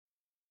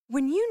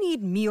When you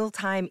need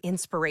mealtime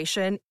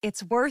inspiration,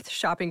 it's worth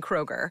shopping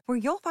Kroger, where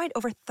you'll find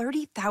over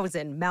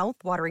 30,000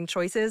 mouth-watering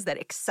choices that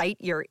excite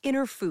your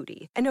inner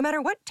foodie. And no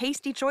matter what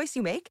tasty choice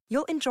you make,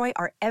 you'll enjoy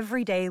our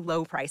everyday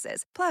low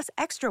prices, plus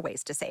extra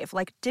ways to save,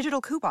 like digital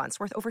coupons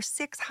worth over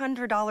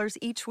 $600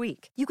 each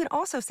week. You can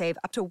also save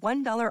up to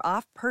 $1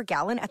 off per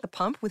gallon at the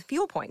pump with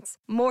fuel points.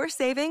 More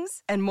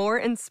savings and more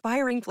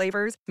inspiring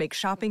flavors make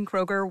shopping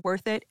Kroger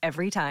worth it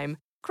every time.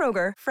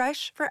 Kroger,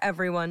 fresh for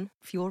everyone.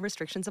 Fuel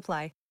restrictions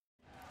apply.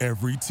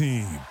 Every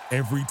team,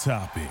 every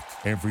topic,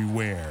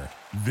 everywhere.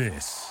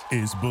 This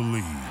is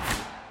Believe.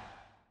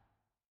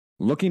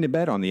 Looking to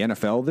bet on the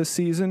NFL this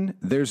season?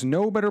 There's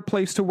no better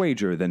place to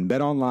wager than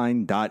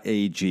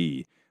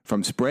betonline.ag.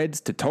 From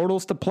spreads to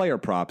totals to player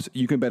props,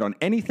 you can bet on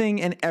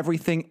anything and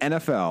everything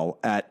NFL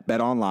at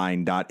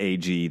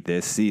betonline.ag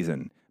this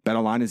season.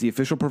 BetOnline is the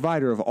official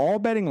provider of all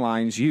betting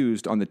lines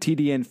used on the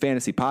TDN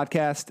Fantasy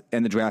Podcast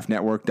and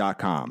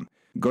theDraftNetwork.com.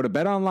 Go to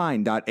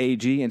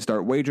betonline.ag and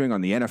start wagering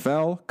on the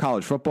NFL,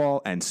 college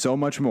football, and so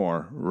much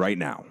more right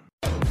now.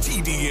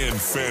 TDN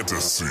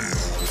Fantasy.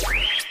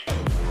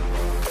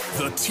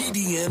 The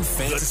TDN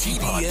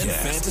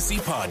Fantasy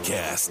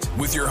Podcast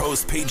with your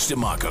hosts Paige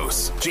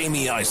DeMacos,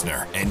 Jamie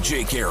Eisner, and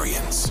Jake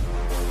Arians.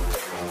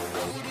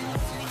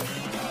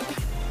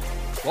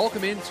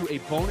 Welcome into a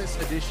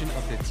bonus edition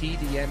of the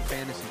TDN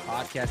Fantasy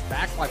Podcast,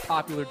 backed by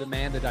popular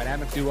demand, the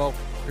dynamic duo,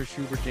 Chris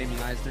Schubert, Jamie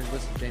Eisner.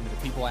 Listen, Jamie,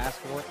 the people ask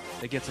for it.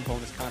 They get some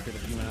bonus content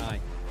of you and I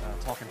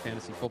talking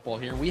fantasy football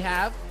here.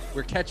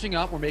 We're catching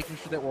up. We're making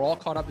sure that we're all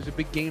caught up. There's a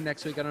big game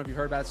next week. I don't know if you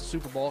heard about it. It's the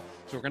Super Bowl,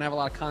 so we're going to have a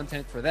lot of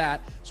content for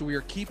that. So we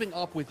are keeping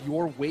up with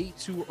your way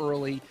too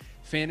early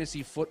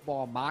fantasy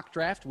football mock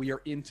draft. We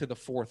are into the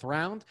fourth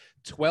round.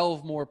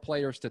 12 more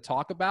players to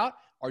talk about.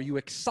 Are you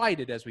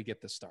excited as we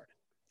get this started?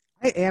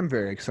 I am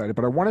very excited,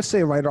 but I want to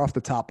say right off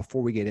the top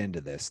before we get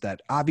into this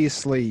that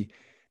obviously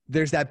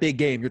there's that big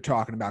game you're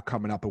talking about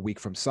coming up a week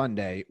from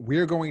Sunday.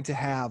 We're going to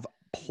have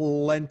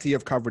plenty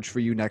of coverage for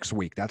you next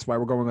week. That's why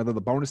we're going into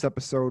the bonus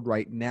episode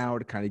right now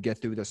to kind of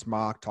get through this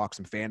mock, talk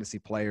some fantasy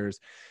players,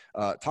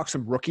 talk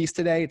some rookies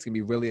today. It's going to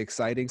be really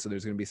exciting, so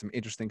there's going to be some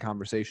interesting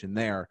conversation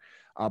there.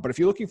 But if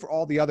you're looking for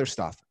all the other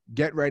stuff,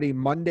 get ready.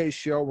 Monday's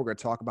show, we're going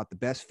to talk about the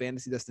best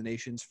fantasy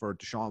destinations for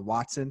Deshaun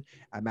Watson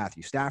and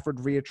Matthew Stafford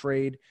via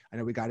trade. I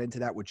know we got into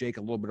that with Jake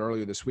a little bit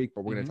earlier this week,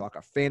 but we're going to talk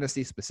a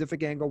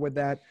fantasy-specific angle with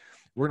that.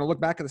 We're going to look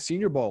back at the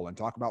Senior Bowl and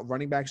talk about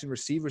running backs and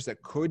receivers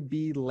that could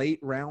be late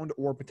round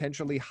or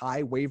potentially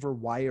high waiver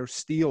wire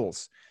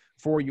steals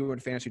for you in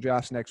fantasy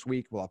drafts next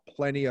week. We'll have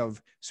plenty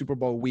of Super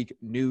Bowl week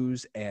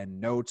news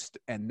and notes.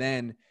 And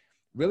then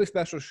really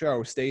special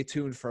show. Stay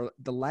tuned for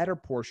the latter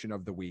portion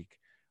of the week.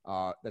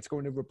 That's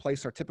going to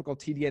replace our typical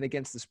TDN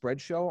Against the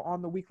Spread show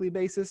on the weekly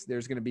basis.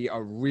 There's going to be a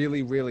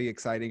really, really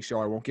exciting show.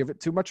 I won't give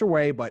it too much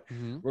away, but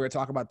we're going to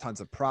talk about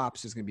tons of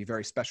props. There's going to be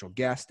very special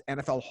guests.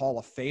 NFL Hall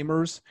of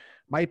Famers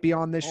might be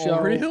on this show.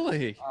 Oh,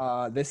 really?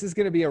 This is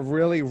going to be a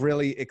really,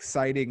 really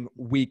exciting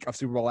week of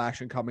Super Bowl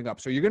action coming up.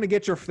 So you're going to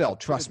get your fill.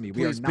 Trust me.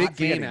 Please, we are not big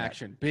game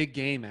action. Big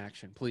game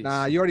action, please.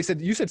 You already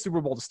said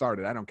Super Bowl to start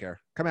it. I don't care.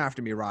 Come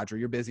after me, Roger.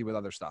 You're busy with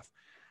other stuff.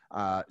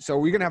 So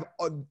we're going to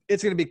have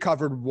it's going to be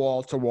covered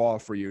wall to wall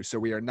for you. So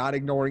we are not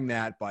ignoring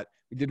that, but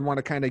we did want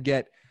to kind of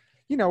get,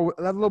 a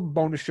little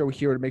bonus show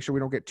here to make sure we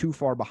don't get too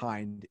far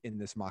behind in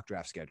this mock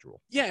draft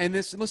schedule. Yeah, and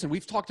listen,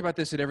 we've talked about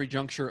this at every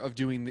juncture of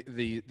doing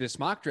this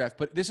mock draft,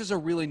 but this is a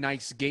really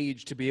nice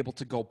gauge to be able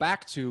to go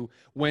back to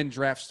when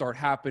drafts start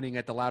happening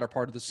at the latter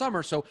part of the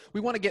summer. So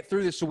we want to get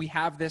through this. So we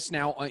have this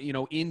now,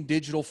 in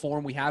digital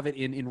form. We have it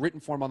in written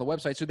form on the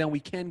website. So then we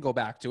can go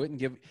back to it and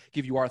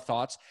give you our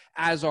thoughts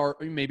as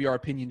maybe our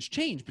opinions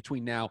change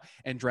between now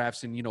and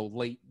drafts in,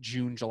 late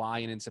June, July,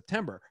 and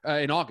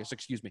in August,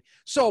 excuse me.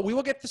 So we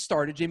will get this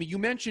started. Jamie,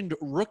 you mentioned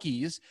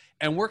rookies,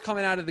 and we're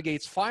coming out of the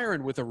gates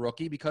firing with a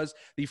rookie because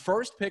the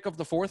first pick of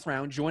the fourth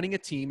round joining a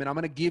team, and I'm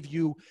going to give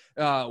you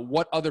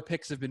what other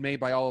picks have been made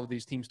by all of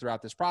these teams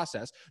throughout this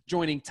process,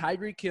 joining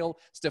Tyreek Hill,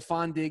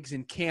 Stephon Diggs,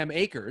 and Cam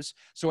Akers.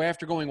 So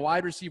after going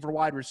wide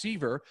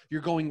receiver, you're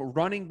going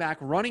running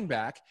back,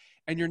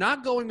 and you're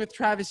not going with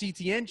Travis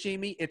Etienne,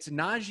 Jamie. It's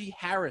Najee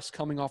Harris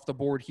coming off the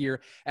board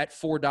here at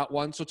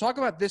 4.1. So talk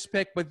about this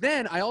pick, but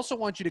then I also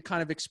want you to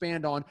kind of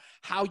expand on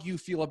how you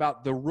feel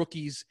about the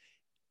rookies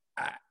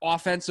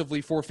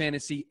offensively for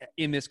fantasy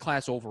in this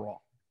class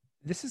overall.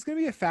 This is going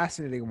to be a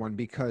fascinating one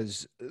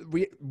because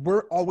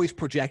we're always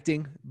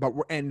projecting,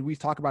 and we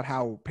talk about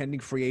how pending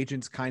free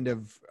agents kind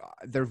of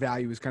their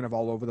value is kind of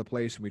all over the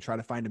place, and we try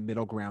to find a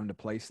middle ground to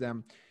place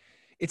them.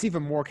 It's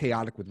even more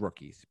chaotic with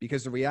rookies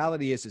because the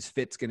reality is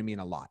fit's going to mean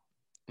a lot.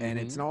 And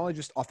it's not only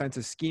just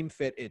offensive scheme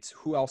fit, it's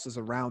who else is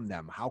around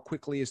them. How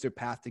quickly is their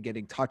path to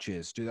getting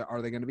touches?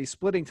 Are they going to be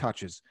splitting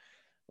touches?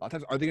 A lot of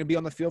times, are they going to be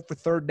on the field for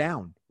third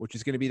down, which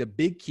is going to be the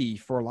big key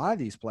for a lot of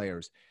these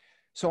players?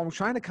 So I'm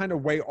trying to kind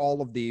of weigh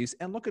all of these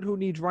and look at who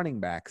needs running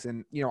backs.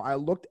 And, I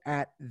looked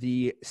at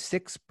the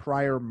 6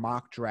 prior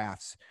mock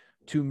drafts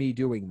to me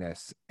doing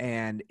this,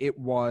 and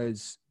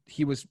Najee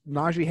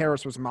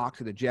Harris was mocked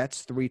to the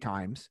Jets 3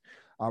 times.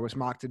 Was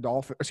mocked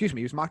to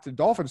he was mocked to the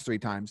Dolphins 3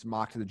 times,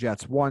 mocked to the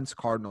Jets once,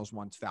 Cardinals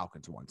once,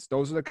 Falcons once.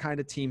 Those are the kind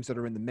of teams that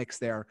are in the mix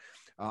there.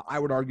 I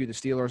would argue the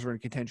Steelers are in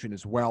contention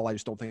as well. I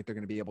just don't think they're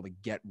going to be able to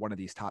get one of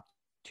these top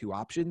 2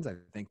 options. I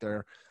think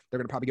they're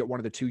going to probably get one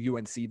of the 2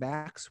 UNC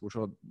backs,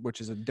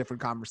 which is a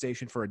different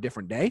conversation for a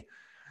different day.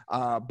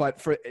 But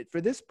for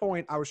this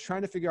point, I was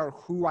trying to figure out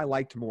who I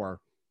liked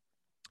more.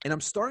 And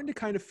I'm starting to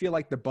kind of feel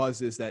like the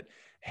buzz is that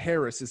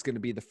Harris is going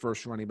to be the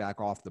first running back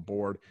off the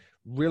board.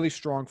 Really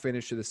strong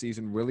finish to the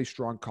season, really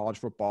strong college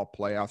football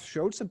playoffs.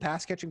 Showed some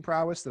pass catching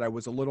prowess that I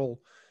was a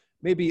little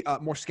maybe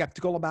more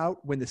skeptical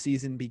about when the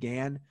season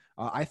began.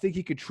 I think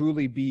he could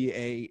truly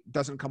be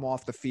doesn't come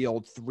off the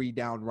field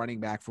 3-down running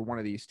back for one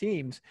of these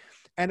teams.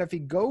 And if he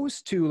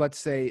goes to, let's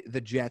say, the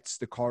Jets,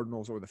 the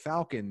Cardinals, or the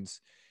Falcons,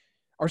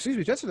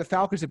 Jets or the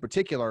Falcons in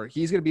particular,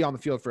 he's going to be on the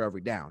field for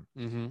every down.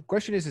 Mm-hmm.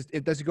 Question is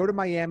does he go to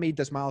Miami?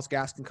 Does Myles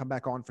Gaskin come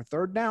back on for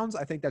 3rd downs?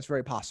 I think that's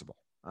very possible.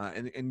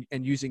 And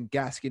using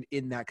Gaskin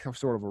in that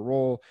sort of a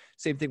role.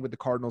 Same thing with the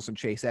Cardinals and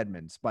Chase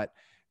Edmonds. But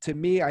to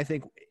me, I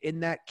think in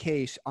that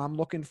case, I'm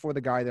looking for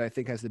the guy that I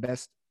think has the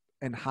best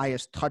and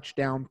highest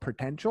touchdown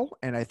potential.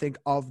 And I think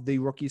of the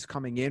rookies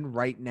coming in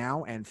right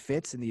now and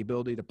Fitz and the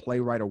ability to play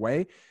right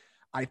away,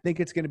 I think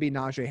it's going to be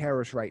Najee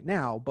Harris right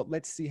now, but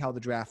let's see how the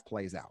draft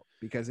plays out.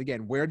 Because,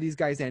 again, where these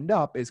guys end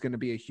up is going to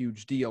be a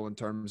huge deal in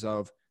terms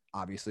of,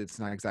 obviously, it's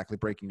not exactly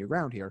breaking new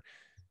ground here,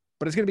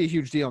 but it's going to be a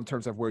huge deal in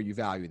terms of where you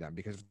value them.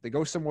 Because if they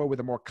go somewhere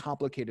with a more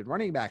complicated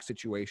running back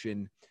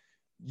situation,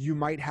 you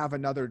might have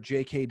another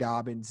J.K.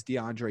 Dobbins,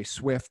 DeAndre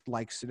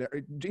Swift-like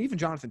scenario, even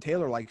Jonathan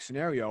Taylor-like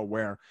scenario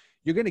where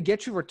you're going to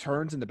get your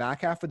returns in the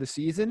back half of the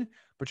season,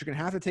 but you're going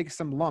to have to take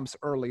some lumps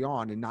early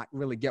on and not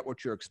really get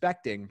what you're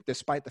expecting,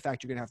 despite the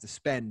fact you're going to have to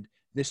spend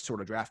this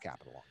sort of draft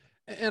capital on.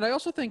 And I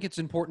also think it's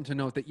important to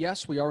note that,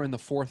 yes, we are in the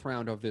 4th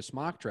round of this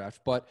mock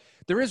draft, but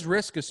there is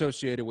risk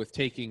associated with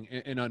taking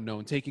an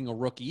unknown, taking a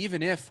rookie,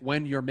 even if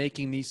when you're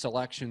making these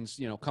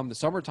selections, come the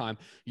summertime,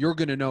 you're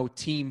going to know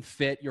team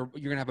fit. You're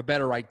going to have a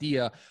better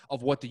idea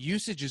of what the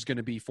usage is going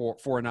to be for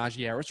a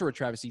Najee Harris or a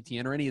Travis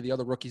Etienne or any of the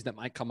other rookies that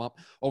might come up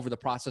over the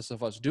process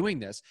of us doing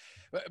this.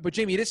 But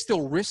Jamie, it is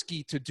still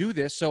risky to do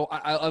this. So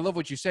I love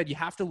what you said. You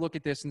have to look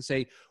at this and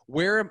say,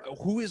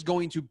 who is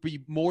going to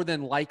be more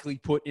than likely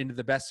put into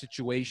the best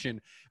situation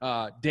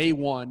day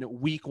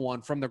 1, week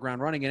 1 from the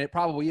ground running. And it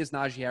probably is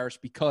Najee Harris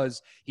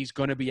because he's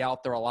going to be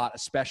out there a lot,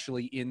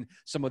 especially in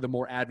some of the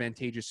more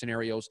advantageous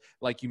scenarios,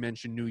 like you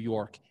mentioned, New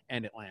York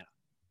and Atlanta.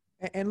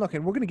 And look,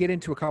 and we're going to get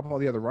into a couple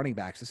of the other running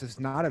backs. This is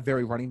not a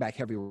very running back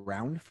heavy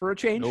round for a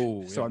change.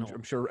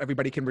 I'm sure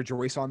everybody can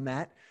rejoice on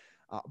that.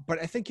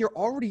 But I think you're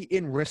already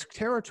in risk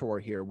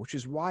territory here, which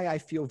is why I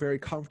feel very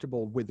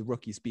comfortable with the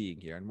rookies being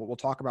here. And we'll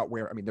talk about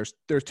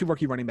there's 2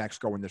 rookie running backs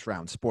going this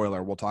round.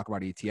 Spoiler, we'll talk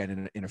about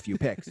Etienne in a few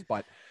picks.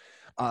 But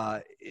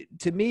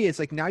to me, it's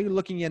like now you're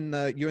looking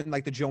you're in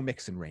like the Joe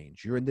Mixon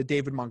range. You're in the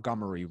David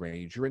Montgomery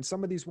range. You're in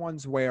some of these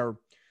ones where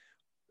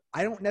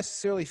I don't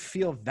necessarily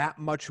feel that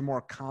much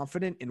more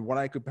confident in what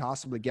I could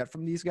possibly get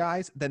from these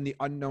guys than the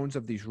unknowns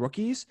of these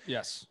rookies.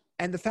 Yes.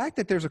 And the fact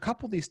that there's a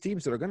couple of these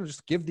teams that are going to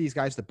just give these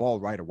guys the ball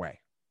right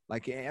away.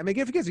 Like, I mean,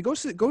 if he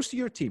goes to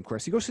your team,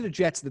 Chris, he goes to the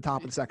Jets at the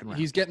top of the 2nd round.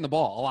 He's getting the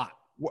ball a lot.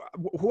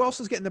 Who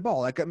else is getting the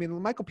ball? Like, I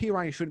mean, Michael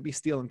Pirine shouldn't be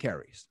stealing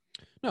carries.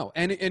 No,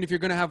 and if you're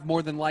going to have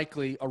more than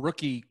likely a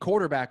rookie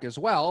quarterback as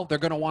well, they're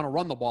going to want to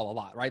run the ball a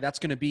lot, right? That's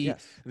going to be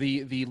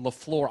the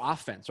LaFleur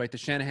offense, right? The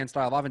Shanahan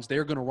style of offense.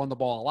 They're going to run the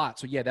ball a lot.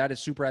 So, yeah, that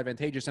is super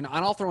advantageous. And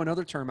I'll throw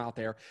another term out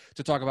there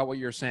to talk about what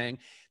you're saying.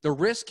 The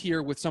risk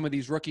here with some of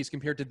these rookies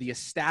compared to the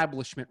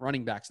establishment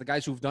running backs, the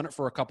guys who've done it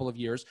for a couple of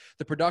years,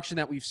 the production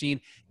that we've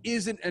seen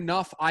isn't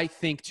enough, I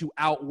think, to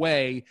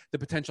outweigh the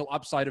potential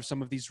upside of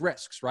some of these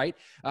risks, right?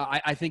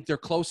 I think they're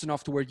close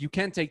enough to where you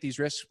can take these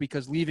risks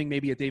because leaving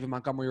maybe a David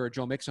Montgomery or a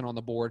Joe Mixon on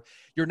the board,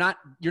 you're not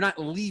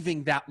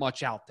leaving that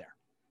much out there.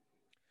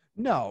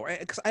 No,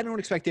 because I don't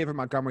expect David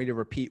Montgomery to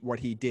repeat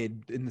what he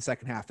did in the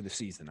second half of the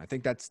season. I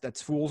think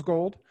that's fool's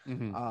gold.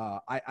 Mm-hmm.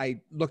 I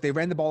look, they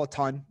ran the ball a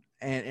ton,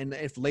 and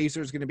if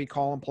Lazer's going to be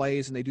calling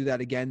plays and they do that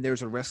again,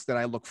 there's a risk that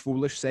I look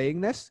foolish saying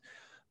this,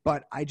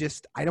 but I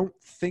don't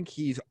think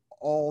he's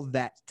all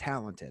that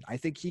talented. I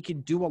think he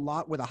can do a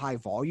lot with a high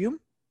volume.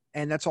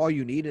 And that's all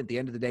you need at the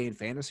end of the day in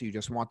fantasy. You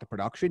just want the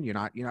production. You're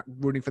not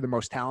rooting for the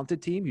most talented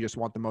team. You just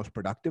want the most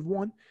productive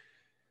one.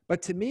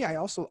 But to me,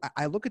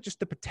 I look at just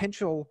the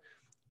potential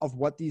of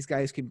what these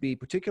guys can be,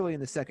 particularly in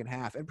the second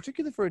half, and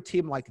particularly for a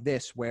team like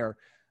this where,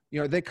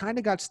 they kind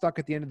of got stuck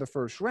at the end of the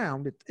first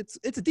round.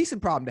 It's a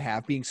decent problem to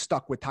have, being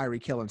stuck with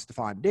Tyreek Hill and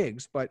Stephon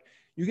Diggs, but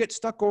you get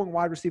stuck going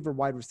wide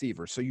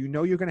receiver. So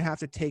you're going to have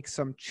to take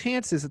some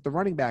chances at the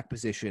running back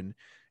position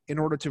in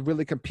order to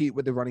really compete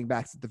with the running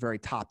backs at the very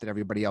top that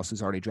everybody else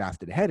has already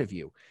drafted ahead of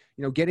you.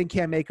 Getting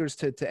Cam Akers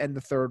to end the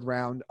 3rd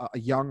round, a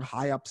young,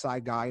 high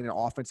upside guy in an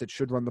offense that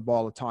should run the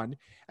ball a ton,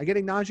 and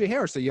getting Najee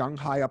Harris, a young,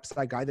 high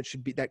upside guy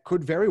that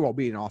could very well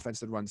be an offense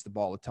that runs the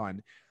ball a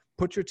ton,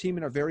 put your team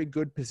in a very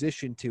good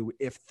position to,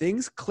 if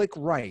things click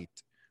right,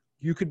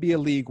 you could be a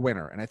league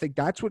winner. And I think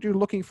that's what you're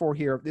looking for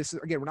here. This is,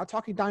 again, we're not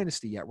talking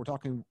dynasty yet. We're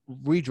talking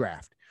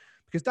redraft.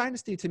 Because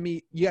dynasty, to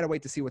me, you got to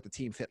wait to see what the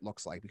team fit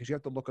looks like because you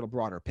have to look at a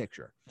broader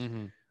picture.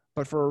 Mm-hmm.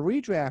 But for a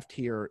redraft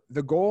here,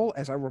 the goal,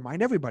 as I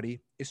remind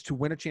everybody, is to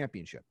win a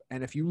championship.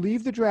 And if you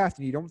leave the draft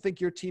and you don't think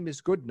your team is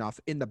good enough,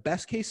 in the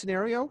best case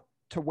scenario,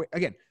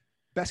 again,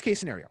 best case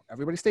scenario,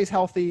 everybody stays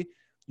healthy,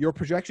 your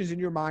projections in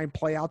your mind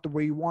play out the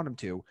way you want them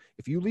to.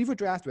 If you leave a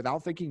draft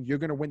without thinking you're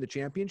going to win the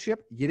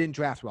championship, you didn't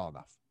draft well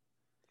enough.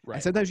 Right.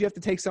 And sometimes you have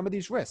to take some of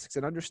these risks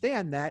and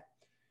understand that,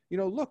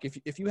 look,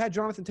 if you had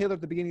Jonathan Taylor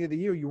at the beginning of the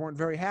year, you weren't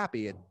very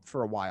happy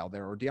for a while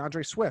there, or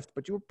DeAndre Swift,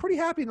 but you were pretty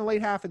happy in the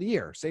late half of the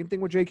year. Same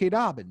thing with J.K.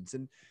 Dobbins.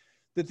 And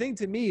the thing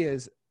to me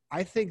is,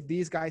 I think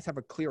these guys have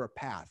a clearer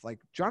path. Like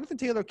Jonathan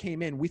Taylor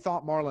came in, we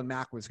thought Marlon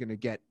Mack was going to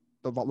get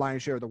the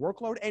lion's share of the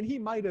workload, and he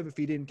might have if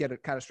he didn't get a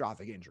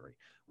catastrophic injury.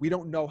 We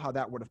don't know how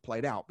that would have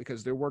played out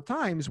because there were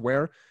times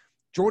where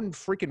Jordan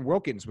freaking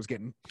Wilkins was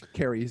getting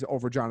carries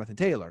over Jonathan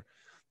Taylor.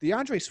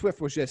 DeAndre Swift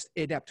was just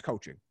inept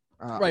coaching.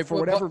 Right, for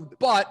whatever.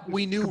 But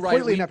we knew,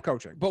 completely inept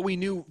coaching. But we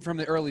knew from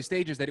the early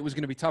stages that it was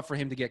going to be tough for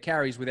him to get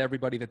carries with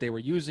everybody that they were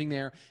using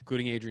there,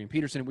 including Adrian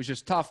Peterson. It was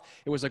just tough.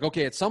 It was like,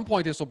 okay, at some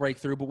point this will break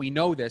through, but we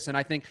know this. And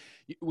I think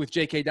with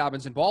J.K.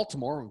 Dobbins in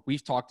Baltimore,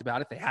 we've talked about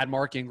it. They had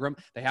Mark Ingram.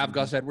 They have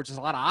Gus Edwards. There's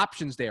a lot of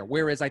options there.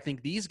 Whereas I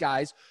think these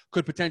guys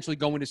could potentially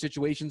go into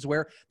situations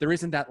where there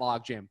isn't that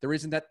logjam. There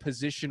isn't that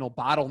positional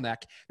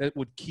bottleneck that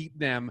would keep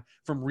them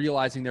from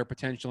realizing their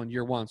potential in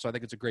year one. So I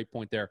think it's a great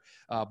point there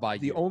by you.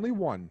 The only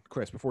one,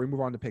 Chris, before we move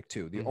on to pick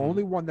two, the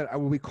only one that I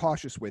will be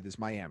cautious with is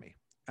Miami.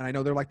 And I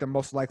know they're like the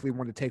most likely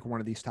one to take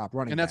one of these top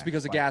running backs. And that's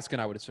because of Gaskin,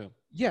 I would assume.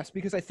 Yes,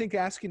 because I think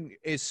Gaskin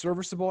is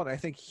serviceable, and I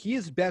think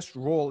his best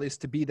role is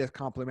to be the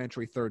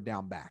complementary third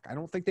down back. I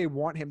don't think they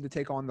want him to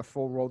take on the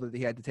full role that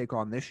he had to take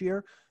on this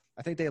year.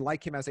 I think they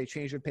like him as a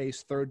change of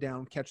pace, third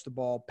down, catch the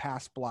ball,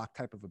 pass block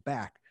type of a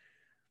back.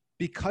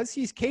 Because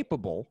he's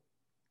capable,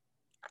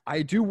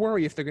 I do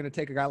worry if they're going to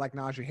take a guy like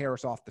Najee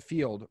Harris off the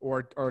field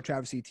or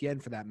Travis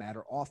Etienne for that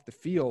matter off the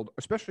field,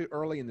 especially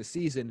early in the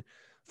season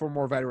for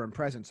more veteran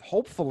presence.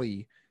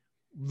 Hopefully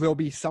there'll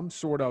be some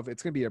sort of,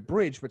 it's going to be a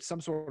bridge, but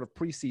some sort of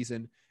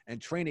preseason and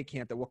training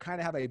camp that will kind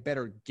of have a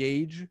better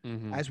gauge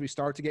as we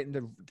start to get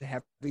into the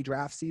heavy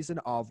draft season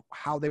of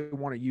how they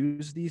want to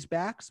use these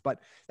backs. But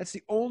that's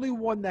the only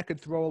one that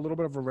could throw a little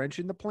bit of a wrench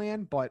in the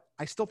plan, but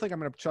I still think I'm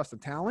going to trust the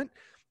talent.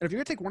 And if you're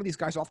going to take one of these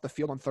guys off the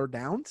field on third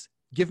downs,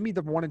 give me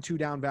the 1 and 2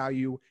 down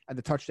value and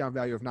the touchdown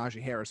value of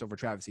Najee Harris over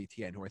Travis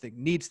Etienne, who I think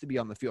needs to be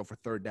on the field for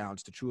third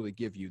downs to truly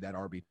give you that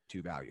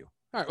RB2 value.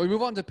 All right, we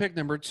move on to pick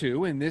number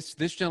 2, and this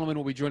gentleman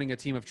will be joining a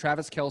team of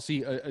Travis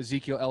Kelce,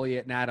 Ezekiel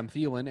Elliott, and Adam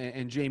Thielen.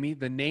 And Jamie,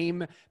 the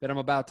name that I'm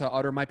about to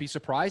utter might be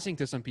surprising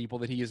to some people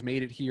that he has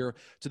made it here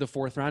to the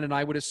 4th round, and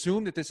I would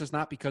assume that this is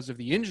not because of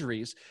the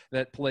injuries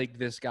that plagued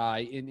this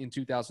guy in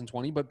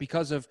 2020, but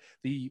because of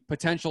the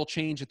potential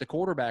change at the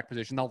quarterback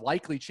position, the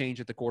likely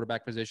change at the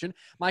quarterback position.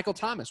 Michael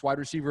Thomas, wide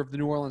receiver of the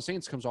New Orleans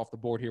Saints, comes off the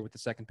board here with the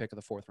 2nd pick of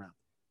the 4th round.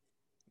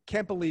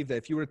 Can't believe that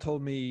if you would have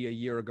told me a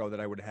year ago that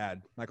I would have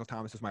had Michael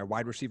Thomas as my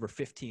wide receiver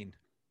 15,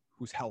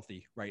 who's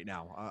healthy right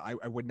now,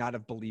 I would not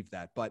have believed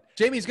that. But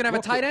Jamie's going to have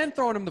a tight end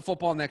throwing him the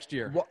football next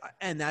year. Well,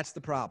 and that's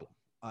the problem.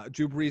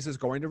 Drew Brees is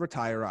going to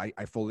retire.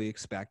 I fully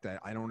expect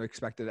that. I don't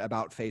expect an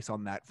about face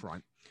on that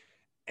front.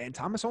 And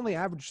Thomas only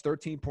averaged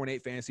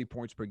 13.8 fantasy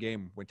points per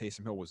game when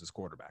Taysom Hill was his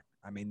quarterback.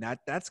 I mean,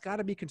 that's got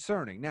to be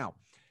concerning. Now,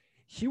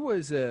 he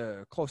was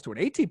close to an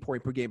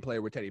 18-point per game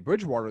player with Teddy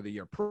Bridgewater the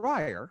year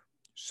prior.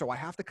 So I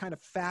have to kind of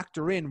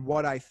factor in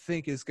what I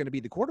think is going to be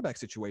the quarterback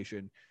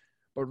situation.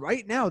 But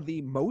right now,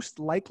 the most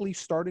likely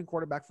starting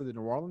quarterback for the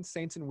New Orleans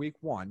Saints in week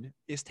 1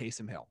 is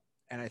Taysom Hill.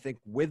 And I think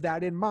with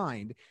that in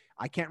mind,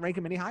 I can't rank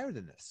him any higher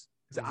than this.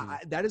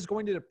 That is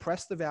going to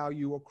depress the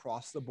value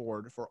across the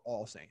board for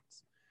all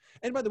Saints.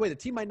 And by the way, the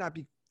team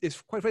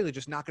is quite frankly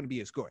just not going to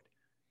be as good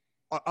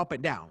up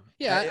and down.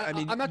 Yeah, I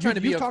mean, I'm not trying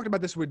to be. You talked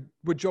about this with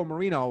Joe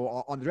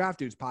Marino on the Draft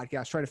Dudes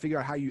podcast, trying to figure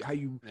out how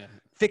you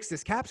fix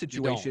this cap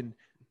situation.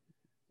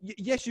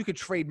 Yes, you could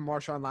trade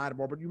Marshawn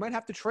Lattimore, but you might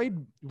have to trade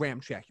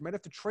Ramczyk. You might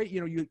have to trade,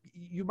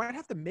 you might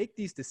have to make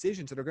these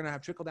decisions that are going to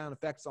have trickle-down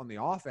effects on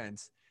the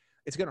offense.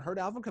 It's going to hurt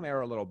Alvin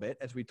Kamara a little bit,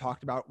 as we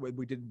talked about when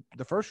we did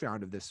the first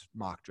round of this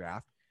mock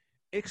draft.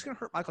 It's going to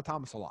hurt Michael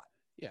Thomas a lot.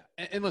 Yeah,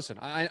 and listen,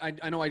 I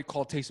know I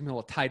call Taysom Hill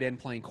a tight end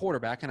playing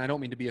quarterback, and I don't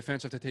mean to be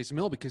offensive to Taysom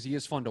Hill because he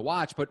is fun to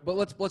watch, but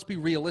let's be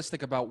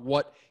realistic about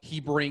what he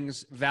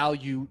brings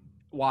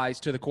value-wise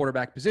to the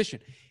quarterback position.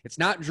 It's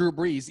not Drew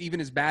Brees,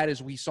 even as bad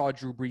as we saw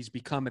Drew Brees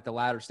become at the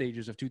latter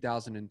stages of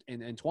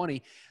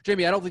 2020.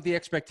 Jamie, I don't think the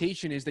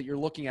expectation is that you're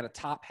looking at a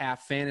top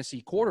half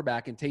fantasy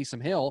quarterback in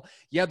Taysom Hill.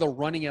 Yeah, the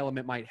running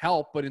element might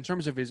help, but in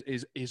terms of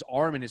his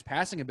arm and his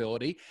passing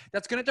ability,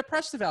 that's going to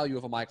depress the value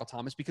of a Michael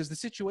Thomas because the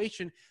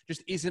situation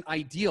just isn't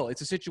ideal.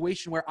 It's a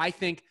situation where I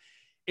think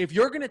if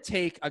you're going to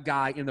take a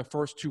guy in the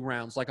first 2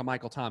 rounds like a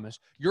Michael Thomas,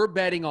 you're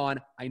betting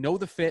on, I know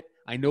the fit,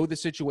 I know the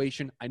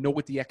situation. I know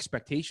what the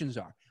expectations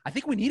are. I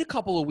think we need a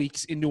couple of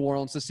weeks in New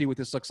Orleans to see what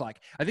this looks like.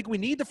 I think we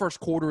need the first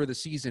quarter of the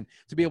season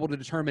to be able to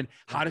determine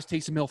how does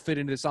Taysom Hill fit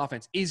into this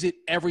offense. Is it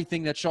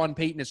everything that Sean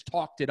Payton has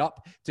talked it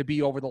up to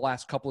be over the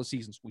last couple of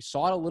seasons? We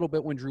saw it a little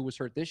bit when Drew was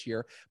hurt this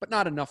year, but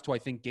not enough to, I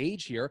think,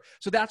 gauge here.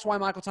 So that's why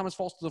Michael Thomas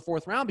falls to the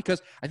fourth round,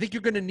 because I think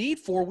you're going to need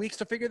 4 weeks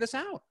to figure this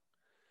out.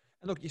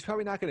 And look, he's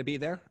probably not going to be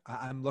there.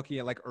 I'm looking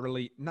at like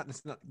early, not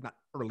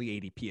early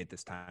ADP at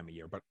this time of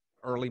year, but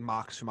early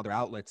mocks from other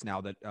outlets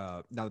now that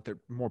there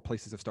more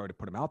places have started to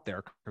put him out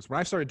there. Because when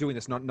I started doing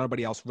this,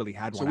 nobody else really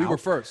had one. So we were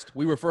first.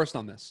 We were first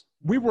on this.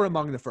 We were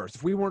among the first.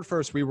 If we weren't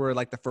first, we were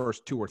like the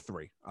first 2 or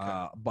 3.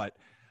 Okay.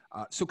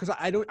 So because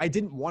I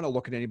didn't want to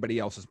look at anybody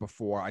else's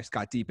before I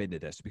got deep into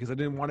this, because I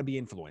didn't want to be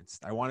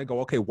influenced. I want to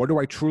go, okay, what do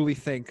I truly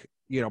think,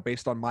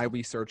 based on my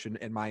research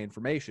and my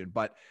information.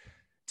 But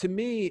to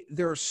me,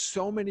 there are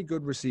so many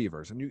good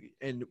receivers,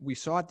 and we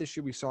saw it this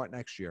year, we saw it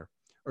next year,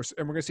 and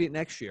we're going to see it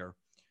next year.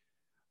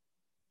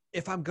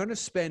 If I'm going to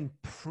spend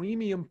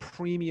premium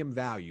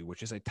value,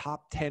 which is a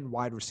top 10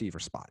 wide receiver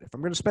spot, if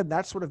I'm going to spend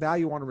that sort of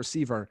value on a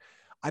receiver,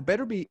 I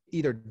better be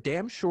either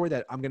damn sure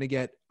that I'm going to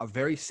get a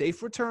very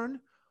safe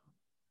return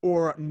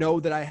or know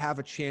that I have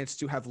a chance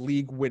to have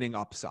league-winning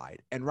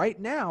upside. And right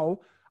now,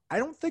 I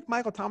don't think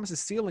Michael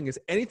Thomas's ceiling is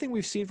anything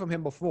we've seen from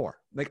him before.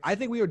 Like, I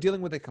think we are dealing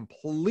with a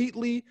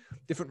completely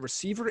different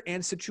receiver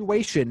and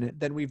situation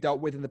than we've dealt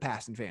with in the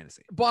past in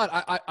fantasy. But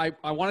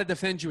I want to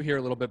defend you here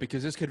a little bit,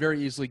 because this could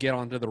very easily get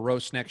onto the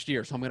roast next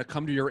year. So I'm going to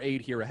come to your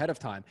aid here ahead of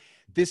time.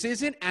 This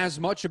isn't as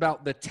much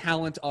about the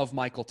talent of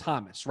Michael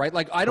Thomas, right?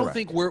 Like, I don't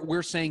Correct. think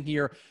we're saying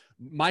here,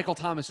 Michael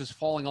Thomas is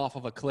falling off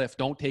of a cliff.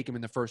 Don't take him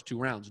in the first 2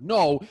 rounds.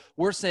 No,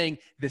 we're saying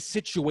the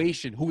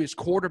situation, who his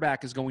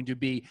quarterback is going to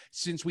be,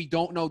 since we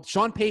don't know.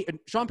 Sean Payton,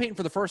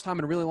 for the first time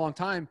in a really long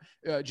time,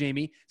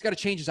 Jamie, he's got to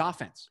change his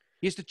offense.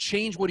 He has to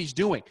change what he's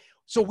doing.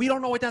 So we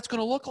don't know what that's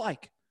going to look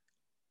like.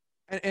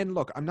 And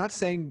look, I'm not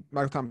saying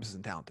Michael Thomas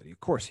isn't talented.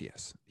 Of course he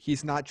is.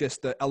 He's not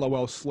just the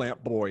LOL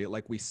slant boy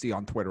like we see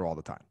on Twitter all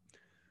the time.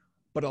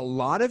 But a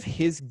lot of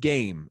his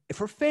game,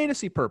 for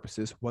fantasy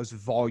purposes, was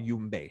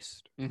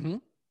volume-based. Mm-hmm.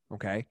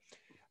 Okay.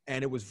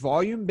 And it was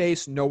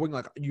volume-based, knowing,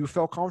 like, you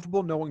felt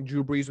comfortable knowing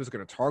Drew Brees was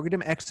going to target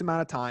him X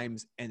amount of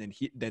times, and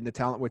then the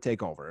talent would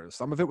take over.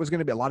 Some of it was going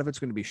to be, a lot of it's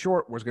going to be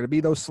short, was going to be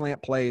those slant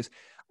plays.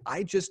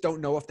 I just don't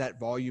know if that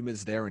volume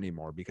is there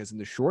anymore, because in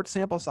the short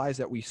sample size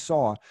that we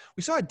saw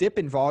a dip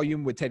in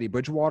volume with Teddy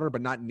Bridgewater,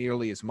 but not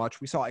nearly as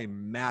much. We saw a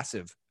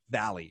massive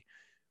valley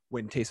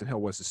when Taysom Hill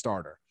was the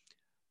starter.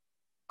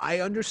 I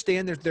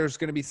understand there's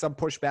going to be some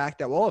pushback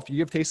that, well, if you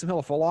give Taysom Hill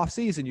a full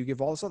offseason, you give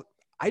all this other.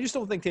 I just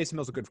don't think Taysom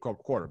Hill's a good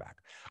quarterback.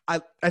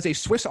 As a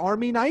Swiss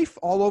Army knife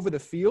all over the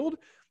field,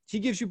 he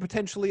gives you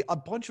potentially a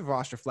bunch of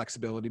roster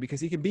flexibility, because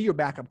he can be your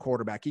backup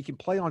quarterback. He can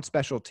play on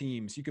special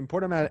teams. You can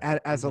put him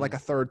as a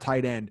third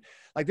tight end.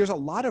 Like, there's a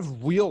lot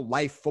of real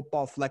life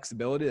football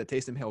flexibility that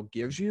Taysom Hill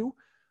gives you.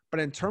 But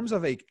in terms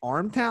of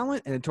arm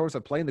talent and in terms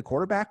of playing the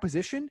quarterback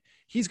position,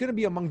 he's going to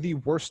be among the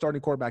worst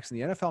starting quarterbacks in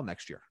the NFL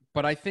next year.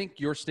 But I think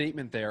your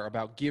statement there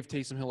about give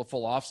Taysom Hill a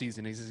full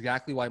offseason is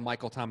exactly why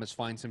Michael Thomas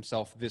finds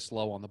himself this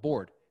low on the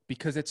board,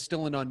 because it's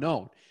still an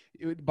unknown.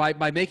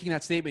 By making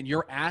that statement,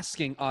 you're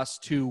asking us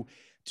to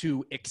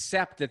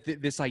accept that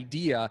this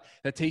idea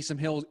that Taysom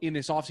Hill in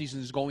this offseason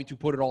is going to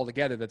put it all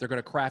together, that they're going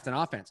to craft an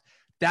offense.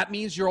 That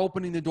means you're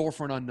opening the door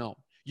for an unknown.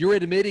 You're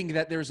admitting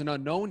that there's an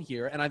unknown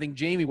here. And I think,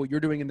 Jamie, what you're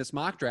doing in this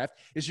mock draft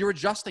is you're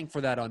adjusting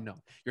for that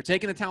unknown. You're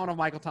taking the talent of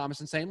Michael Thomas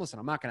and saying, listen,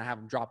 I'm not going to have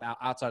him drop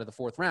outside of the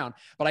 4th round,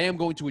 but I am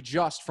going to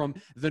adjust from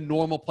the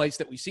normal place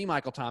that we see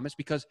Michael Thomas,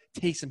 because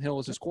Taysom Hill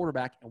is his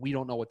quarterback, and we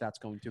don't know what that's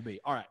going to be.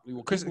 All right. We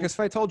will. Because if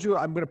I told you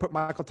I'm going to put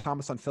Michael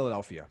Thomas on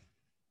Philadelphia,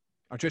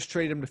 I'll just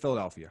trade him to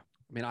Philadelphia.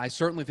 I mean, I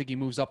certainly think he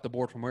moves up the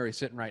board from where he's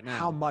sitting right now.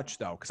 How much,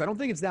 though? Because I don't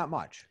think it's that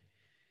much.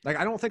 Like,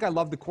 I don't think I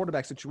love the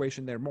quarterback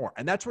situation there more.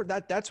 And that's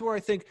where I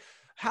think –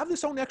 have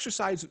this own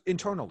exercise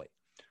internally.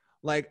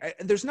 Like,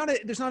 there's not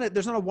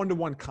a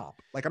one-to-one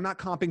comp. Like, I'm not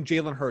comping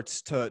Jalen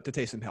Hurts to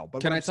Taysom Hill.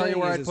 But can I tell you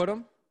where I'd put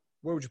him?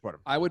 Where would you put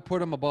him? I would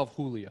put him above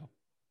Julio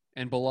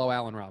and below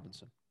Allen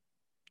Robinson.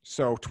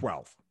 So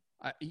 12.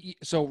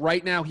 So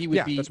right now he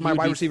would be. That's my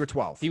wide receiver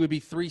 12. He would be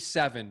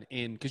 3.7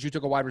 in, because you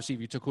took a wide receiver.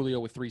 You took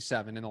Julio with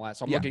 3.7 in the last.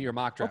 So I'm looking at your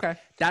mock draft. Okay.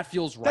 That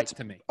feels right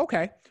to me.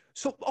 Okay.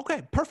 So,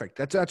 okay, perfect.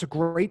 That's a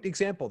great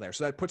example there.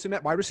 So that puts him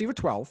at wide receiver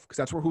 12, because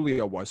that's where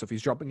Julio was. So if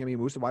he's jumping him, he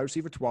moves to wide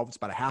receiver 12. It's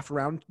about a half a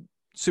round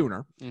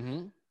sooner.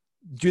 Mm-hmm.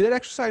 Do that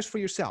exercise for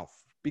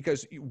yourself,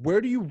 because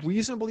where do you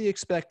reasonably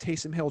expect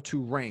Taysom Hill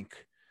to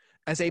rank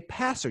as a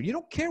passer? You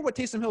don't care what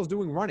Taysom Hill is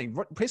doing running.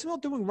 Taysom Hill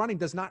doing running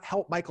does not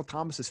help Michael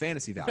Thomas's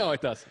fantasy value. No,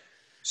 it doesn't.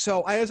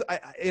 So I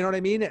you know what I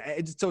mean?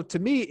 So to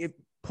me,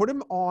 put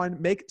him on,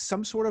 make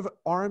some sort of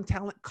arm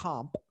talent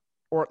comp,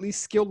 or at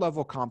least skill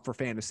level comp for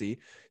fantasy.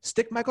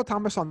 Stick Michael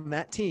Thomas on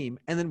that team,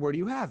 and then where do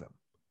you have him?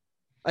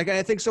 Like,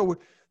 I think so.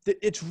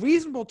 It's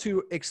reasonable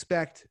to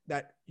expect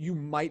that you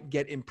might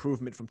get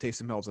improvement from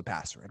Taysom Hill as a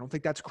passer. I don't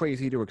think that's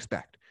crazy to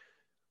expect.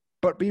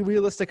 but be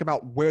realistic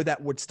about where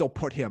that would still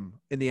put him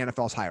in the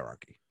NFL's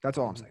hierarchy. That's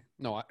all I'm saying.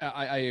 No,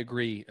 I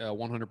agree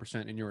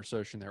 100% in your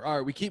assertion there. All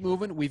right, we keep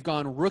moving. We've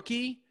gone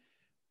rookie.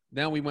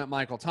 Then we went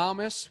Michael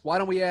Thomas. Why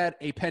don't we add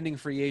a pending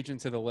free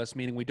agent to the list,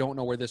 meaning we don't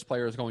know where this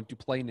player is going to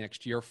play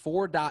next year.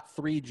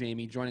 4.3,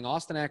 Jamie, joining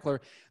Austin Eckler,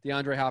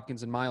 DeAndre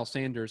Hopkins, and Miles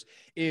Sanders,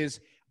 is,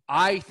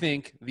 I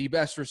think, the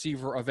best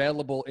receiver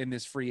available in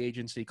this free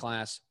agency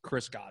class,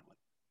 Chris Godwin.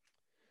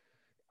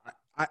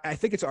 I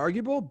think it's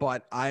arguable,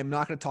 but I'm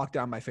not going to talk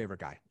down my favorite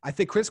guy. I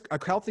think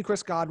a healthy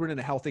Chris Godwin and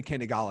a healthy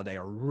Kenny Golladay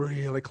are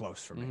really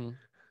close for me. Mm-hmm.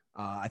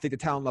 I think the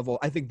talent level,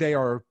 I think they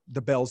are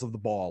the bells of the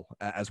ball,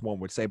 as one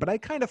would say. But I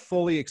kind of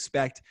fully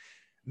expect,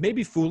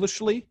 maybe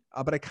foolishly,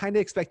 but I kind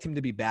of expect him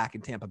to be back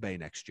in Tampa Bay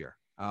next year.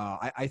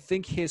 I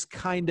think his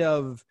kind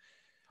of,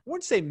 I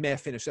wouldn't say meh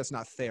finish, that's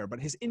not fair, but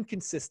his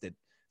inconsistent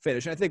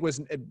finish, and I think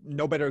was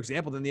no better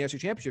example than the AFC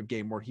Championship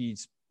game where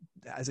he's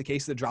has a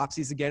case of the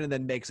dropsies again and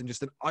then makes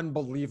just an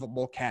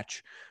unbelievable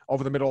catch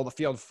over the middle of the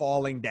field,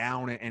 falling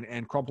down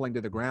and crumpling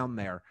to the ground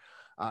there.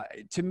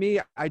 To me,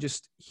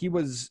 he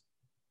was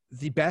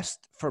the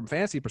best from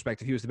fantasy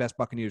perspective. He was the best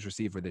Buccaneers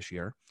receiver this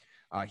year.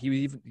 He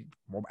even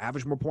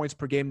averaged more points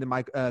per game than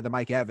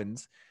Mike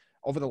Evans.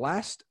 Over the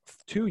last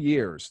 2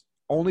 years,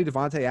 only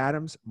Devontae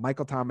Adams,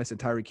 Michael Thomas, and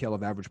Tyreek Hill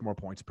have averaged more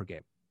points per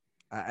game.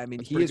 I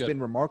mean, he has been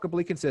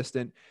remarkably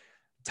consistent.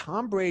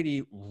 Tom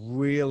Brady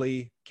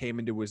really came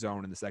into his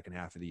own in the second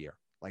half of the year.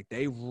 Like,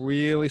 they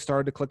really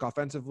started to click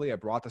offensively. I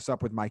brought this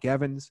up with Mike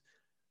Evans.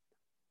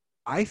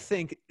 I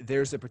think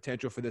there's a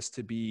potential for this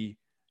to be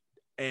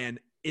an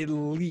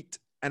elite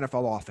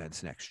NFL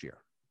offense next year.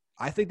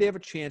 I think they have a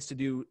chance to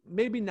do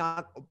maybe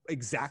not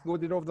exactly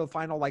what they did over the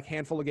final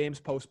handful of games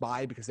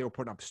post-bye because they were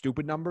putting up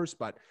stupid numbers,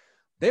 but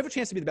they have a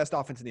chance to be the best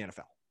offense in the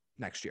NFL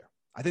next year.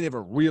 I think they have a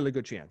really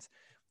good chance.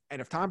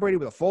 And if Tom Brady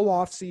with a full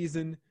off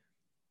season,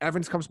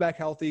 Evans comes back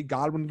healthy,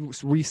 Godwin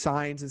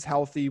re-signs, is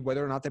healthy,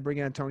 whether or not they bring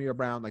in Antonio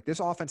Brown,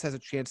 this offense has a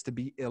chance to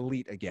be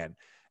elite again.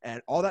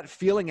 And all that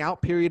feeling out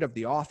period of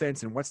the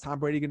offense and what's Tom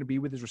Brady going to be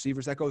with his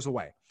receivers, that goes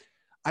away.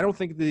 I don't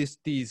think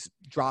these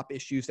drop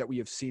issues that we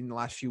have seen in the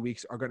last few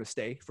weeks are going to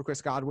stay for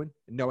Chris Godwin.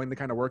 Knowing the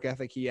kind of work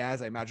ethic he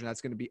has, I imagine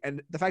that's going to be –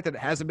 and the fact that it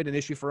hasn't been an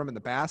issue for him in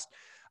the past,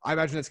 I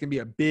imagine that's going to be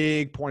a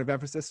big point of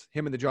emphasis.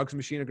 Him and the drugs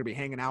machine are going to be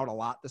hanging out a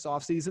lot this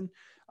offseason.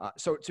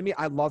 So to me,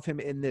 I love him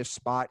in this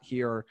spot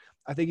here.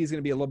 I think he's going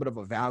to be a little bit of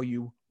a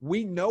value.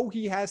 We know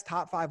he has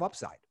top 5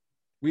 upside.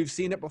 We've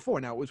seen it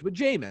before. Now, it was with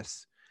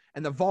Jameis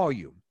and the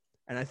volume.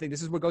 And I think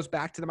this is what goes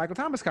back to the Michael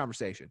Thomas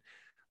conversation.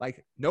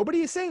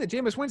 Nobody is saying that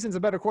Jameis Winston's a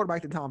better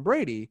quarterback than Tom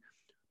Brady,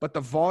 but the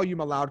volume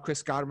allowed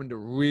Chris Godwin to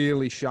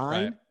really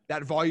shine. Right.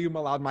 That volume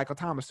allowed Michael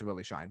Thomas to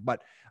really shine.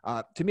 But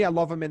to me, I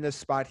love him in this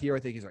spot here.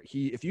 I think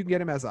if you can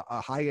get him as a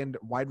high-end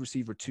wide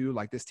receiver too,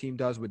 like this team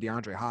does with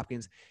DeAndre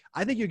Hopkins,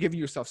 I think you're giving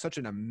yourself such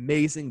an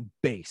amazing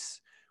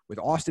base with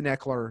Austin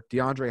Eckler,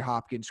 DeAndre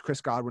Hopkins,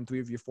 Chris Godwin, 3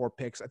 of your 4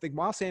 picks. I think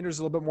Miles Sanders is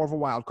a little bit more of a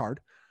wild card.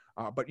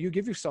 But you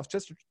give yourself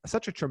just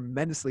such a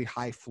tremendously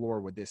high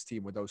floor with this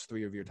team with those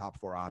 3 of your top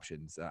 4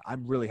 options.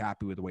 I'm really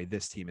happy with the way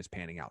this team is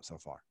panning out so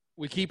far.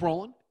 We keep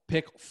rolling.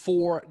 Pick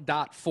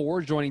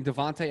 4.4, joining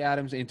Devontae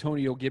Adams,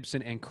 Antonio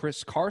Gibson, and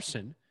Chris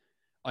Carson.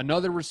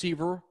 Another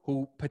receiver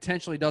who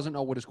potentially doesn't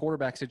know what his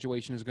quarterback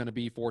situation is going to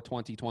be for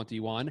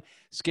 2021.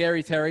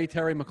 Scary Terry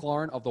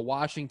McLaurin of the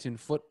Washington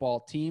football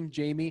team.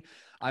 Jamie,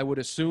 I would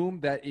assume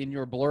that in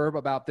your blurb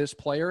about this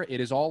player,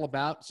 it is all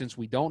about, since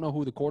we don't know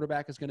who the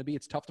quarterback is going to be,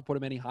 it's tough to put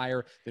him any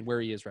higher than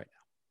where he is right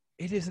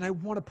now. It is, and I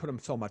want to put him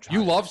so much higher.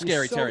 You love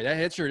Scary Terry.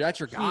 That's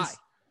your guy.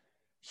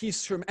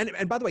 He's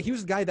and by the way, he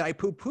was the guy that I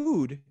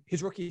poo-pooed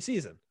his rookie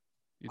season.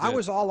 I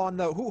was all on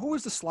the who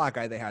was the slot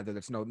guy they had there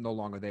that's no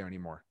longer there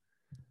anymore.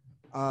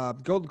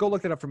 Go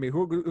look that up for me.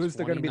 Who's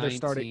going to be their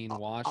starting?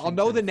 I'll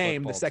know the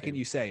name the second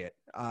you say it.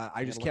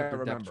 I just can't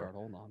remember.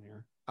 Hold on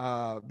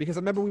here. Because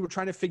I remember we were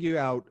trying to figure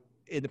out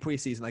in the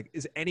preseason,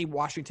 is any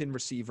Washington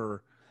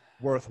receiver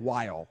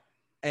worthwhile?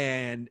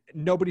 And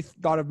nobody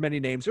thought of many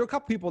names. There were a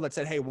couple people that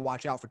said, "Hey,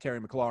 watch out for Terry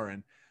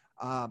McLaurin."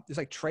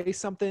 There's Trey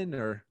something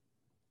or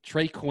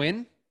Trey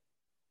Quinn.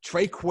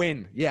 Trey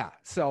Quinn, yeah.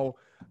 So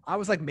I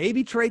was like,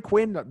 maybe Trey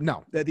Quinn.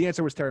 No, the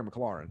answer was Terry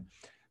McLaurin.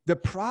 The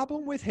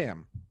problem with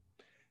him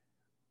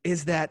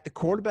is that the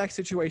quarterback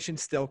situation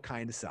still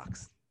kind of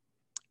sucks.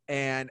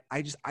 And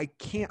I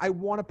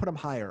want to put him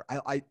higher.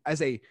 I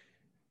as a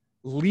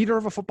leader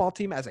of a football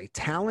team, as a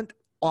talent,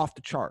 off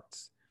the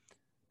charts.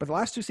 But the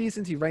last 2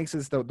 seasons, he ranks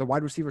as the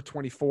wide receiver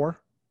 24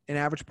 in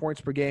average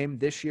points per game.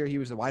 This year, he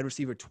was the wide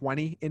receiver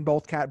 20 in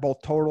both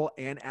total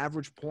and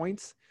average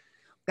points.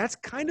 That's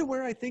kind of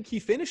where I think he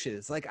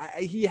finishes.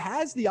 He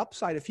has the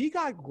upside. If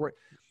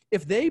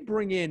they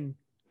bring in,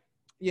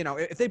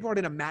 if they brought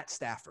in a Matt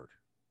Stafford,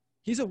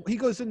 he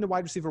goes into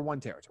wide receiver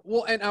 1 territory.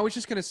 Well, and I was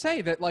just going to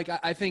say that,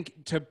 I think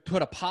to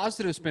put a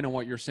positive spin on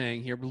what you're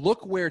saying here,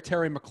 look where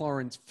Terry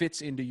McLaurin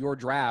fits into your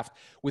draft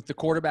with the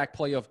quarterback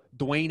play of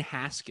Dwayne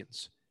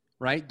Haskins,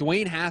 right?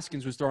 Dwayne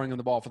Haskins was throwing him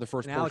the ball for the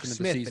first portion of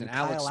the season.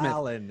 Alex Smith,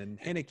 Allen and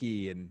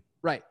Heineke and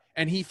Right.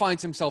 And he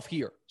finds himself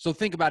here. So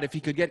think about if he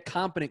could get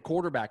competent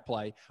quarterback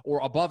play or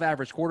above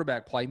average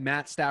quarterback play,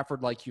 Matt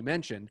Stafford, like you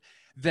mentioned,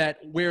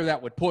 where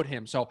that would put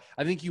him. So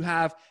I think you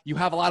have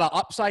a lot of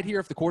upside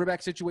here if the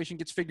quarterback situation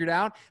gets figured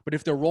out. But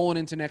if they're rolling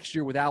into next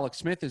year with Alex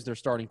Smith as their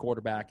starting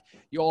quarterback,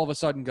 you all of a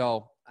sudden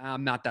go,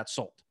 I'm not that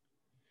sold.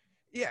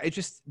 Yeah, it's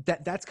just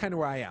that's kind of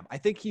where I am. I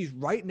think he's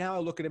right now, I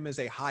look at him as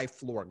a high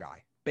floor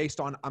guy based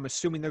on, I'm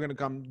assuming they're going to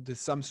come to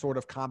some sort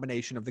of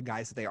combination of the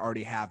guys that they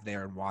already have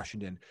there in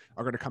Washington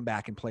are going to come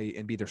back and play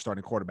and be their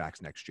starting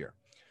quarterbacks next year.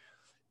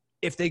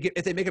 If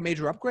they make a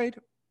major upgrade,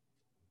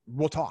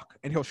 we'll talk,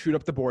 and he'll shoot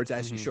up the boards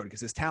as he should, because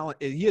his talent,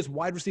 he has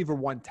wide receiver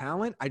 1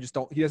 talent.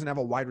 He doesn't have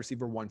a wide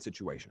receiver 1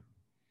 situation.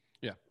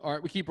 Yeah. All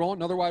right, we keep rolling.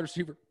 Another wide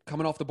receiver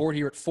coming off the board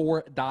here at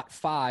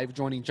 4.5,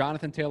 joining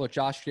Jonathan Taylor,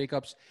 Josh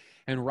Jacobs,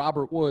 and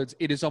Robert Woods.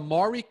 It is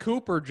Amari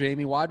Cooper,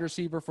 Jamie, wide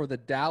receiver for the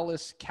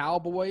Dallas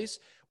Cowboys.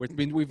 We've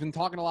been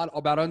talking a lot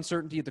about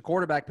uncertainty at the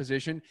quarterback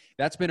position.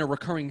 That's been a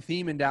recurring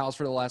theme in Dallas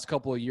for the last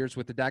couple of years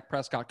with the Dak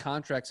Prescott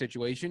contract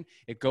situation.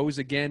 It goes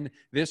again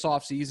this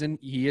offseason.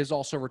 He is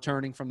also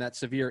returning from that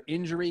severe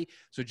injury.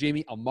 So,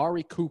 Jamie,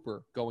 Amari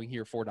Cooper going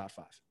here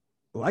 4.5.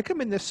 Like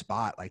him in this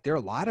spot. Like, there are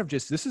a lot of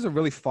this is a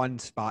really fun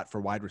spot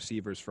for wide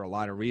receivers for a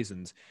lot of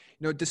reasons.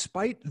 You know,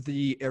 despite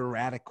the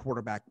erratic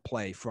quarterback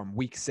play from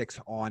week 6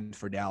 on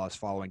for Dallas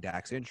following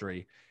Dak's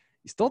injury,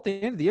 still at the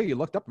end of the year, you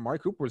looked up, Amari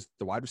Cooper was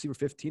the wide receiver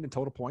 15 in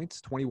total points,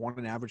 21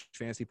 in average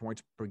fantasy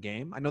points per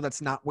game. I know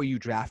that's not where you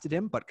drafted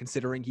him, but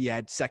considering he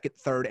had second,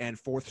 third, and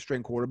fourth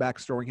string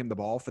quarterbacks throwing him the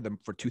ball for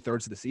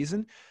 2/3 of the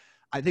season,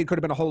 I think it could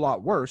have been a whole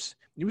lot worse.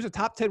 He was a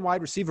top 10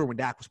 wide receiver when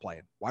Dak was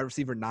playing, wide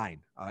receiver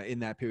 9 in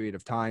that period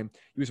of time.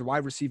 He was a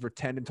wide receiver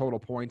 10 in total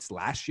points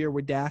last year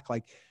with Dak.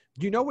 Like,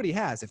 you know what he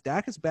has. If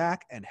Dak is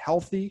back and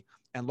healthy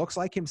and looks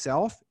like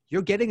himself,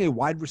 you're getting a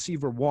wide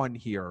receiver 1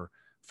 here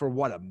for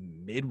a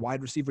mid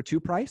wide receiver 2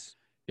 price?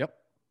 Yep.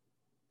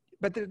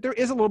 But there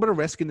is a little bit of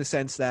risk in the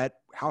sense that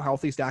how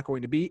healthy is Dak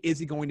going to be? Is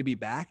he going to be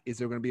back? Is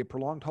there going to be a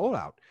prolonged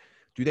holdout?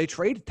 Do they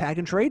tag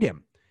and trade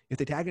him? If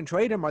they tag and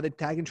trade him, are they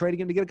tag and trading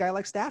him to get a guy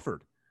like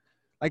Stafford?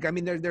 Like, I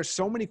mean, there's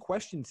so many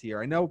questions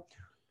here. I know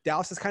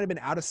Dallas has kind of been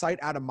out of sight,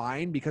 out of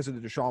mind because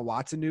of the Deshaun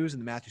Watson news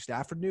and the Matthew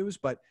Stafford news,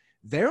 but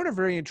they're in a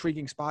very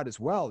intriguing spot as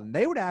well. And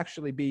they would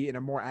actually be in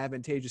a more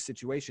advantageous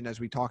situation,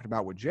 as we talked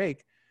about with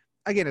Jake.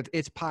 Again,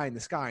 it's pie in the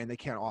sky, and they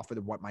can't offer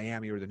what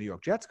Miami or the New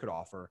York Jets could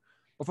offer.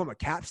 But from a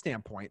cap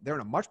standpoint, they're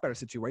in a much better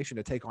situation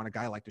to take on a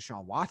guy like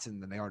Deshaun Watson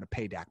than they are to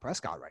pay Dak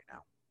Prescott right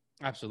now.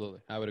 Absolutely.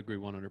 I would agree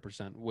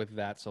 100% with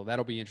that. So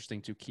that'll be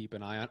interesting to keep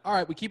an eye on. All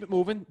right, we keep it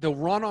moving. The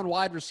run on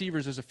wide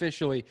receivers is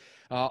officially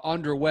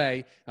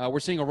underway. We're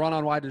seeing a run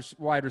on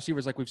wide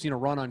receivers like we've seen a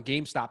run on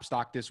GameStop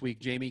stock this week,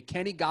 Jamie.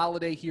 Kenny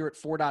Golladay here at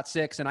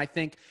 4.6, and I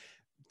think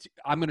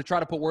I'm going to try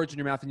to put words in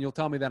your mouth, and you'll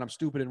tell me that I'm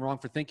stupid and wrong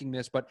for thinking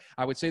this, but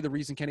I would say the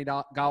reason Kenny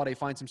Golladay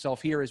finds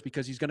himself here is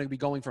because he's going to be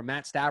going from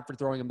Matt Stafford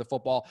throwing him the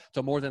football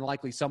to more than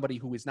likely somebody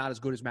who is not as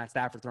good as Matt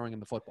Stafford throwing him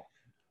the football.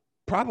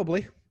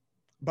 Probably.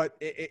 But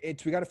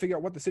we got to figure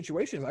out what the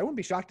situation is. I wouldn't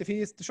be shocked if he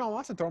is Deshaun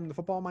Watson throwing him the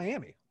football in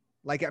Miami.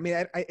 Like, I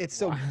mean, it's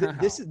so wow.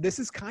 This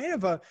is kind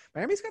of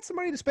Miami's got some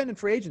money to spend in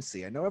free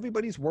agency. I know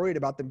everybody's worried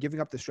about them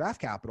giving up this draft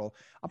capital.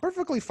 I'm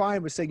perfectly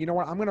fine with saying, you know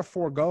what, I'm going to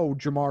forego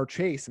Jamar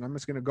Chase and I'm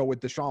just going to go with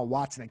Deshaun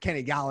Watson and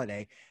Kenny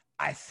Golladay.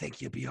 I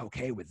think you'd be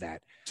okay with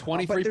that.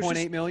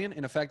 $23.8 million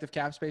in effective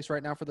cap space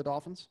right now for the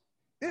Dolphins.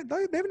 Yeah,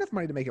 they have enough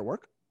money to make it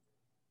work.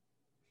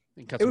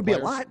 It would be a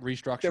lot.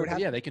 Restructure.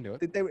 Yeah, they can do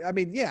it.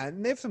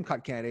 And they have some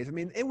cut candidates. I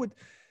mean, it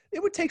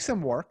would take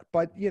some work,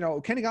 but you know,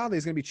 Kenny Golladay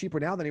is going to be cheaper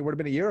now than he would have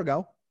been a year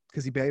ago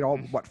because he played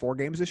 4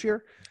 games this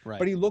year. Right.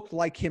 But he looked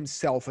like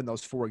himself in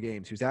those 4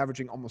 games. He was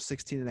averaging almost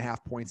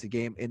 16.5 points a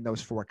game in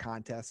those 4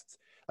 contests.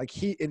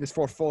 Like in his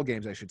 4 full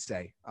games, I should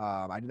say.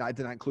 I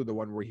did not include the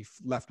one where he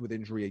left with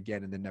injury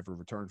again and then never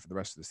returned for the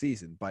rest of the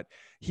season. But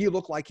he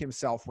looked like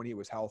himself when he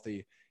was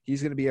healthy.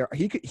 He's going to be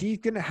he's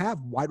going to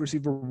have wide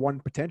receiver 1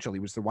 potential. He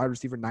was the wide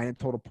receiver 9 in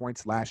total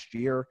points last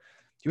year.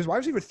 He was wide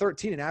receiver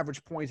 13 in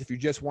average points if you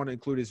just want to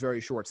include his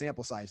very short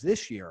sample size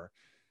this year.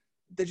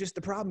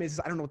 The problem is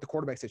I don't know what the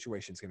quarterback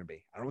situation is going to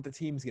be. I don't know what the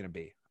team's going to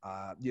be.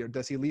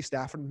 Does he leave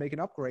Stafford and make an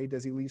upgrade?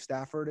 Does he leave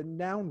Stafford and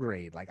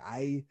downgrade?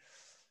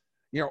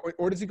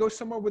 Or does he go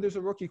somewhere where there's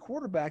a rookie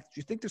quarterback that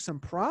you think there's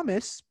some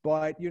promise,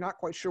 but you're not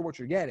quite sure what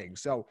you're getting?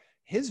 So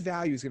his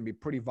value is going to be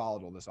pretty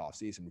volatile this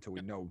offseason until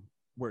we know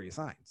where he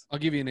signs. I'll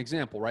give you an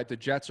example, right? The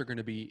Jets are going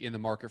to be in the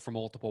market for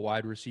multiple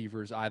wide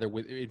receivers, either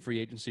in free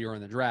agency or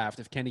in the draft.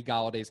 If Kenny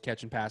Golladay is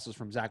catching passes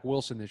from Zach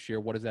Wilson this year,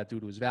 what does that do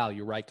to his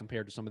value, right,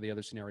 compared to some of the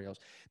other scenarios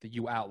that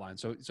you outlined?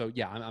 So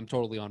yeah, I'm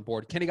totally on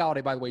board. Kenny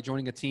Golladay, by the way,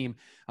 joining a team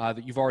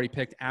that you've already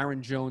picked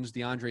Aaron Jones,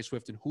 DeAndre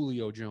Swift, and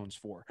Julio Jones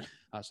for.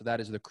 So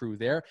that is the crew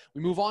there.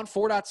 We move on,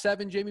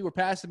 4.7, Jamie. We're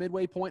past the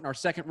midway point, and our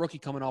second rookie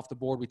coming off the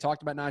board. We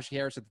talked about Najee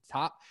Harris at the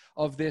top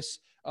of this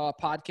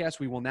podcast.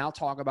 We will now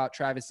talk about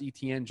Travis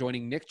Etienne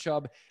joining Nick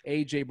Chubb,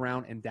 A.J.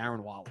 Brown, and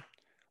Darren Waller.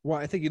 Well,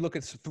 I think you look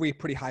at 3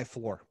 pretty high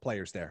floor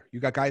players there.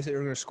 You got guys that are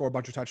going to score a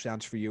bunch of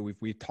touchdowns for you.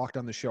 We talked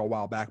on the show a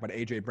while back about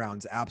A.J.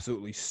 Brown's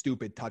absolutely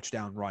stupid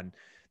touchdown run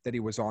that he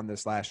was on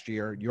this last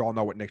year. You all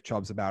know what Nick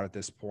Chubb's about at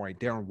this point.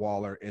 Darren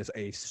Waller is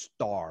a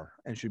star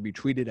and should be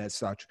treated as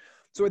such.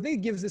 So I think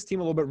it gives this team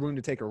a little bit of room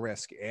to take a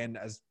risk. And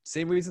as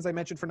same reasons I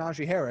mentioned for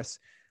Najee Harris,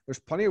 there's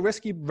plenty of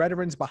risky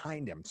veterans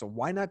behind him. So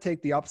why not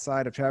take the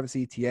upside of Travis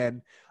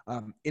Etienne?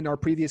 In our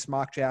previous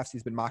mock drafts,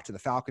 he's been mocked to the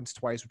Falcons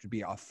twice, which would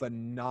be a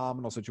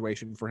phenomenal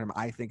situation for him,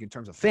 I think, in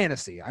terms of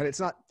fantasy.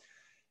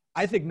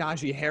 I think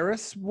Najee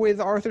Harris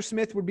with Arthur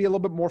Smith would be a little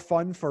bit more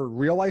fun for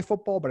real life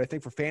football, but I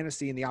think for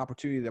fantasy and the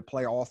opportunity to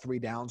play all 3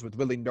 downs with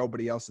really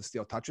nobody else to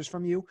steal touches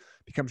from you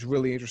becomes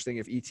really interesting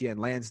if Etienne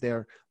lands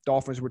there.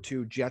 Dolphins were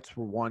 2, Jets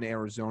were 1,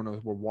 Arizona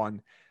were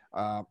 1.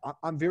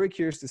 I'm very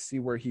curious to see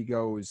where he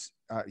goes.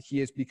 He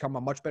has become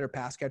a much better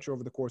pass catcher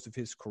over the course of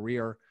his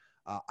career.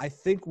 I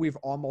think we've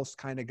almost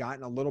kind of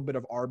gotten a little bit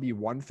of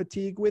RB1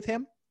 fatigue with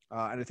him.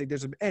 And I think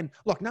and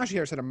look, Najee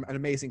Harris had an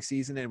amazing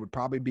season and would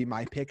probably be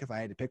my pick if I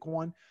had to pick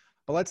one.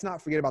 But let's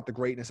not forget about the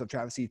greatness of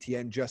Travis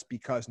Etienne just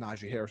because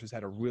Najee Harris has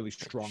had a really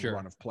strong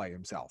run of play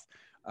himself.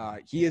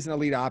 He is an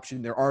elite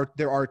option. There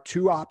are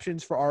 2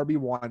 options for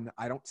RB1.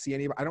 I don't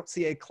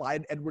see a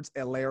Clyde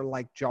Edwards-Helaire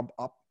like jump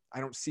up. I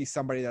don't see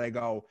somebody that I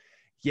go,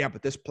 yeah,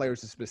 but this player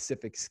is a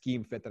specific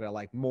scheme fit that I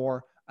like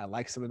more. I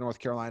like some of the North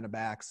Carolina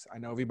backs. I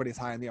know everybody's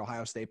high on the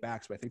Ohio State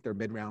backs, but I think they're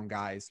mid-round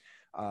guys.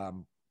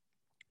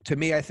 To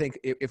me, I think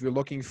if you're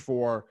looking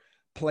for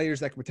players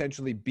that could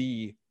potentially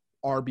be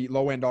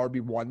low-end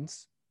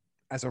RB1s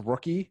as a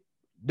rookie,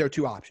 there are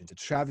 2 options.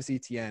 It's Travis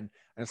Etienne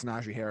and it's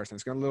Najee Harris, and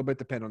it's going to a little bit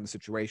depend on the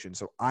situation.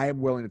 So I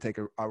am willing to take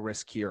a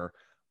risk here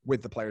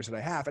with the players that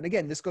I have. And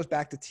again, this goes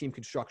back to team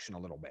construction a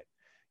little bit.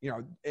 You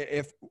know,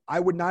 if I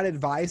would not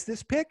advise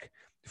this pick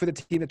for the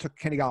team that took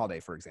Kenny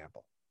Golladay, for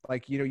example.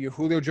 Like, you know, your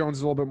Julio Jones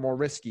is a little bit more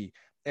risky.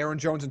 Aaron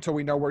Jones, until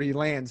we know where he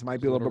lands,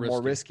 might be a little bit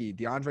more risky.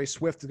 DeAndre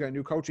Swift has got a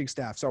new coaching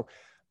staff. So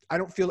I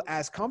don't feel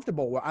as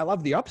comfortable. I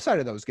love the upside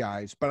of those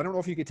guys, but I don't know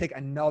if you could take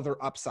another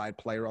upside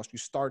player, else you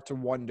start to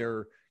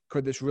wonder,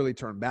 could this really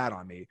turn bad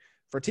on me?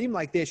 For a team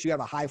like this, you have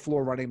a high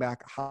floor running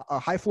back, a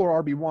high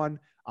floor RB1,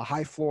 a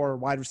high floor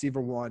wide receiver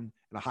 1, and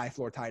a high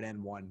floor tight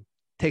end 1.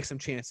 Take some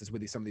chances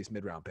with some of these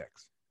mid-round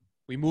picks.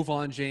 We move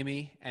on,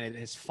 Jamie, and it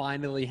has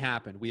finally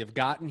happened. We have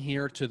gotten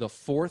here to the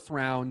 4th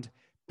round,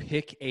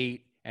 pick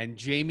 8, and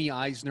Jamie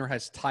Eisner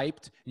has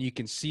typed, and you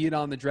can see it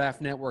on the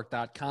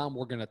draftnetwork.com.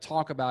 We're going to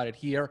talk about it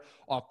here.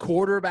 A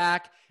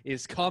quarterback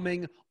is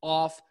coming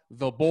off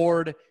the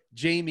board.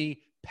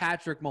 Jamie,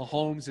 Patrick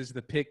Mahomes is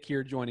the pick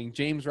here, joining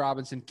James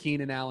Robinson,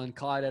 Keenan Allen,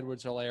 Clyde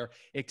Edwards-Helaire.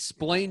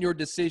 Explain your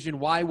decision.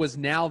 Why was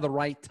now the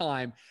right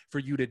time for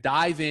you to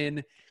dive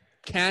in,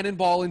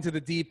 cannonball into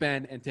the deep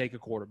end, and take a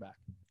quarterback?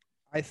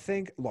 I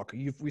think, look,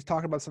 we've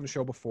talked about this on the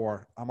show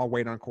before. I'm a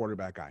wait on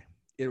quarterback guy.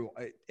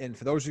 And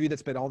for those of you that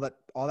spent all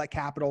that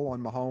capital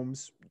on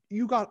Mahomes,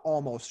 you got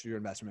almost your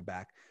investment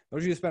back.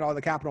 Those of you that spent all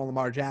the capital on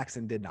Lamar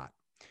Jackson did not.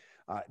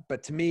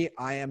 But to me,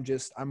 I'm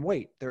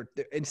wait.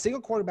 In single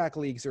quarterback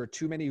leagues, there are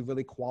too many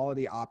really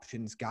quality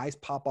options. Guys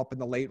pop up in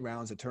the late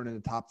rounds that turn into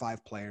top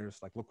 5 players.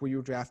 Like, look where you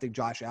were drafting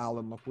Josh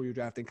Allen. Look where you're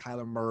drafting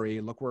Kyler Murray.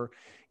 Look where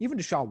even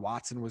Deshaun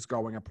Watson was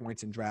going at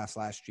points in drafts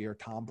last year.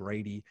 Tom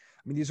Brady.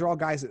 I mean, these are all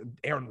guys.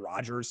 Aaron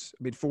Rodgers.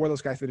 I mean, 4 of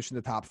those guys finished in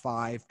the top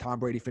 5. Tom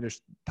Brady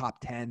finished top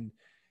 10.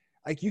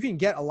 Like, you can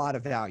get a lot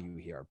of value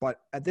here.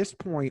 But at this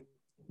point,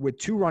 with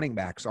 2 running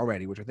backs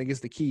already, which I think is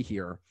the key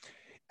here,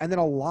 and then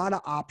a lot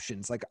of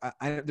options. Like,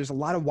 there's a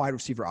lot of wide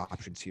receiver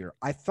options here.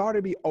 I thought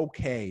it'd be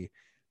okay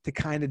to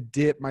kind of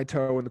dip my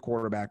toe in the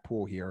quarterback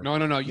pool here. No.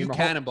 You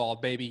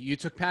cannonballed, baby. You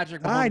took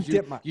Patrick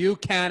Mahomes. You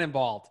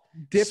cannonballed.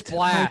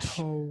 Splash.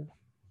 My toe.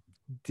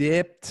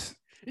 Dipped.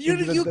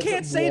 You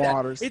can't say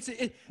waters.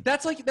 that.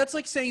 That's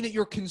like saying that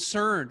you're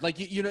concerned. Like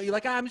you're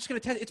like, I'm just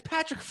gonna tell you, it's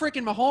Patrick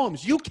freaking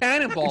Mahomes. You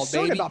cannonballed, baby. I'm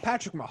concerned about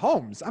Patrick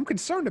Mahomes. I'm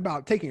concerned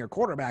about taking a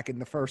quarterback in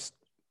the first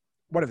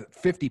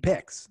 50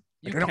 picks.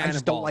 Like, I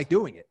just don't like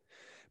doing it.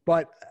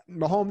 But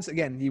Mahomes,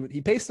 again,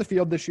 he paced the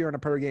field this year on a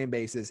per-game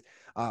basis.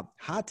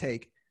 Hot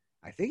take,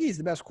 I think he's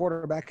the best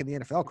quarterback in the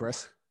NFL,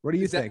 Chris. What do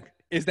you think?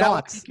 Is that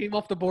why he came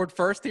off the board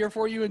first here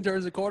for you in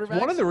terms of quarterback?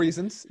 One of the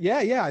reasons.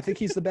 Yeah. I think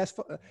he's the best.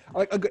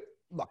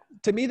 Look,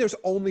 to me, there's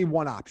only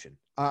one option.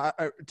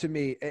 To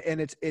me,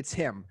 and it's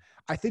him.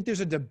 I think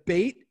there's a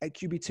debate at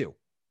QB2,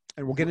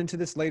 and we'll get into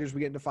this later as we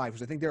get into 5,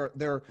 because I think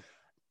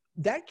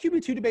that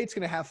QB2 debate's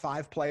going to have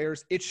 5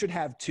 players. It should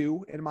have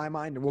 2 in my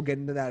mind, and we'll get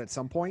into that at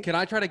some point. Can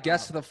I try to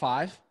guess the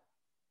 5?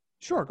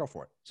 Sure, go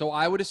for it. So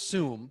I would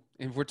assume,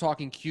 if we're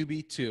talking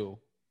QB2,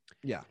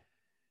 yeah,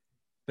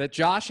 that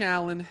Josh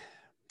Allen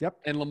Yep.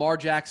 and Lamar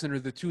Jackson are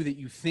the 2 that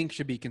you think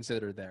should be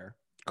considered there.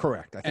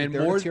 Correct. I think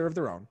they're in a tier of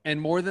their own. And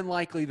more than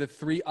likely, the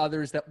 3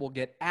 others that will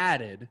get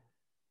added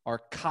are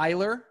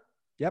Kyler,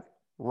 Yep,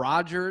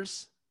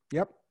 Rodgers,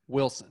 Yep,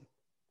 Wilson.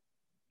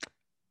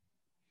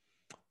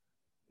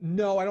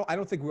 No, I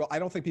don't think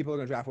people are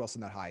going to draft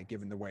Wilson that high,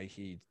 given the way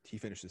he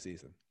finished the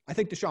season. I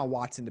think Deshaun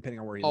Watson, depending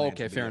on where he lands.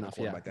 Okay, fair enough.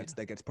 Yeah,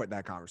 that gets put in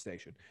that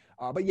conversation.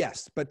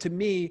 But to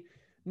me,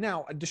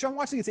 Now, Deshaun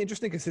Watson gets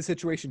interesting because his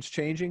situation's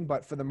changing,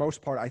 but for the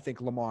most part, I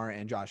think Lamar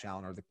and Josh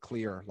Allen are the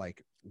clear,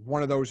 like,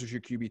 one of those is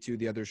your QB2,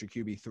 the other is your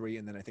QB3,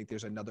 and then I think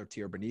there's another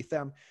tier beneath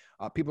them.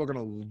 People are going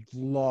to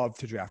love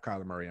to draft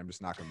Kyler Murray. I'm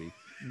just not going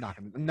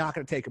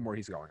to take him where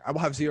he's going. I will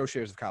have 0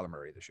 shares of Kyler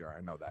Murray this year.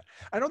 I know that.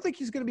 I don't think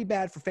he's going to be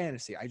bad for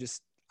fantasy. I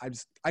just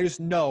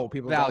know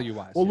people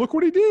value-wise. Well, look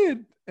what he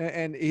did,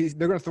 and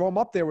they're going to throw him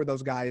up there with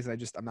those guys.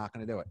 I'm not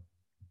going to do it.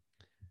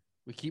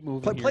 We keep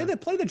moving. Play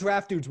the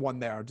draft dudes one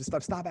there. Just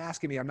stop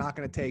asking me. I'm not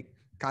going to take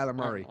Kyler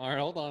Murray. All right,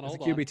 hold on.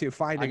 QB2.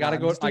 Find I gotta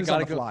go.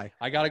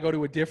 I gotta go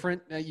to a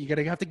different. You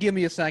gotta have to give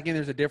me a second.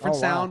 There's a different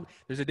sound. Wow.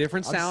 There's a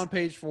different sound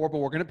page for, but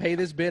we're gonna pay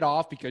this bid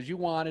off because you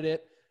wanted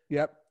it.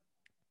 Yep.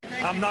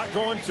 I'm not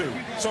going to.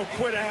 So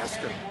quit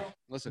asking.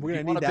 Listen,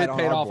 we're gonna need that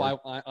paid off.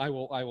 I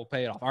will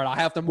pay it off. All right, I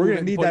have to move. We're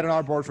gonna need that on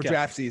our board for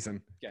draft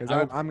season because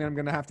I'm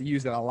gonna have to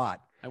use it a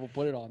lot. I will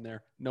put it on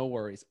there. No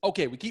worries.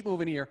 Okay, we keep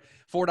moving here.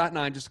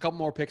 4.9, just a couple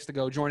more picks to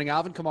go. Joining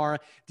Alvin Kamara,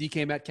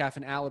 DK Metcalf,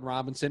 and Allen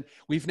Robinson.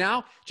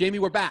 Jamie,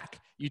 we're back.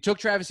 You took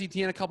Travis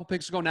Etienne a couple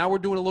picks ago. Now we're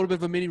doing a little bit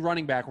of a mini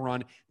running back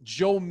run.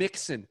 Joe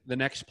Mixon, the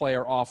next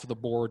player off the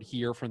board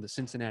here from the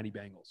Cincinnati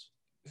Bengals.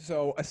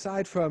 So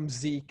aside from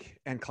Zeke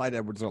and Clyde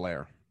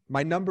Edwards-Helaire,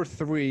 my number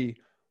 3,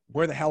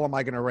 where the hell am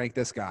I going to rank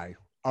this guy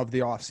of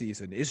the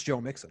offseason, is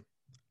Joe Mixon.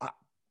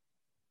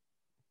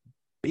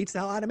 Beats the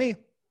hell out of me.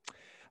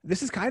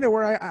 This is kind of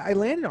where I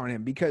landed on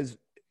him because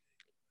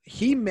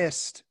he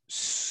missed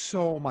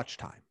so much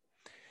time.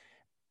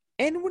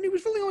 And when he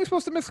was really only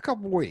supposed to miss a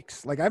couple of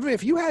weeks. Like,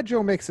 if you had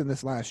Joe Mixon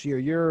this last year,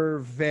 you're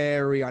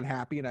very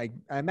unhappy. And I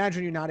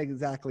imagine you're not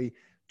exactly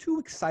too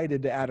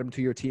excited to add him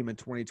to your team in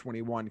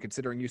 2021,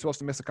 considering you're supposed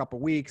to miss a couple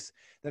of weeks.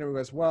 Then it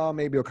was, well,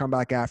 maybe he'll come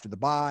back after the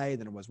bye.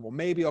 Then it was, well,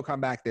 maybe he'll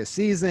come back this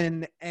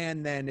season.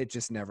 And then it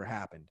just never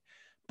happened.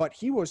 But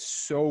he was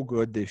so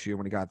good this year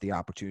when he got the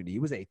opportunity. He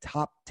was a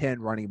top 10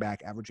 running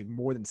back, averaging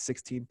more than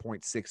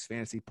 16.6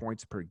 fantasy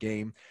points per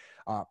game.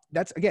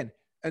 That's, again,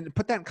 and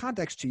put that in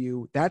context to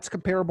you, that's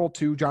comparable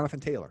to Jonathan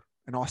Taylor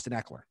and Austin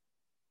Eckler.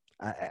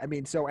 And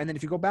then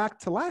if you go back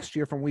to last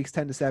year from weeks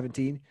 10 to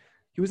 17,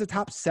 he was a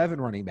top 7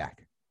 running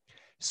back.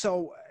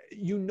 So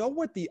you know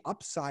what the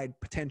upside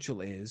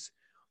potential is.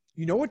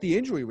 You know what the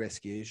injury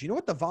risk is. You know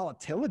what the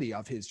volatility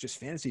of his just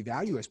fantasy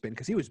value has been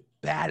because he was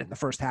bad in the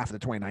first half of the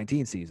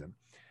 2019 season.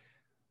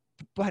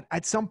 But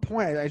at some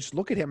point, I just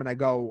look at him and I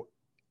go,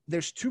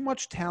 there's too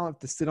much talent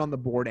to sit on the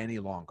board any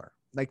longer.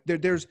 Like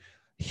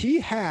he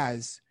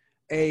has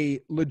a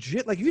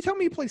legit, like if you tell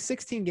me he plays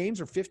 16 games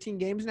or 15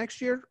 games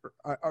next year,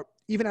 or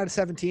even out of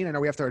 17, I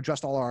know we have to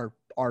adjust all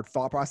our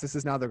thought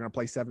processes now. They're going to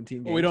play 17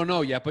 games. Well, we don't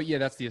know yet, but yeah,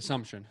 that's the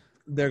assumption.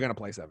 They're going to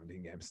play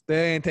 17 games.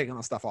 They ain't taking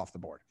the stuff off the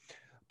board.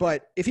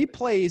 But if he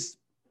plays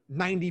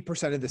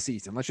 90% of the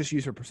season, let's just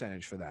use a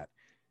percentage for that,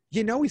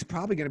 he's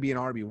probably going to be an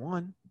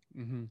RB1.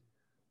 Mm-hmm.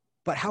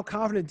 But how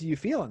confident do you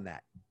feel in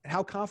that?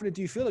 How confident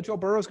do you feel that Joe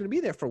Burrow is going to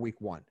be there for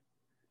week 1?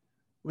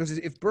 Because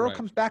if Burrow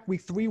comes back week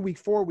 3, week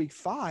 4, week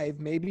 5,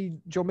 maybe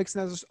Joe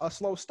Mixon has a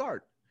slow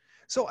start.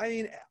 So,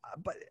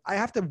 but I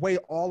have to weigh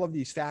all of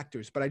these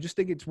factors. But I just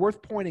think it's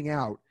worth pointing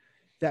out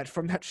that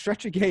from that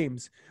stretch of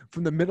games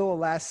from the middle of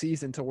last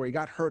season to where he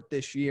got hurt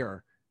this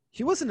year,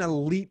 he was an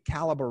elite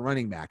caliber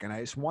running back. And I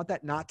just want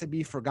that not to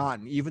be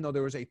forgotten, even though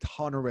there was a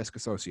ton of risk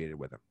associated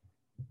with him.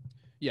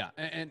 Yeah,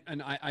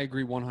 and I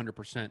agree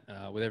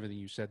 100% with everything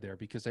you said there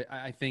because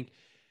I think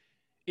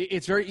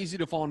it's very easy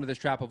to fall into this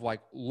trap of like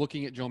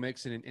looking at Joe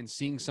Mixon and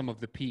seeing some of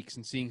the peaks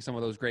and seeing some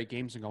of those great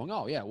games and going,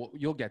 oh, yeah, well,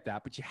 you'll get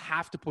that. But you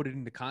have to put it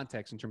into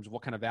context in terms of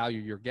what kind of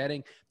value you're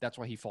getting. That's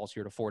why he falls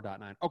here to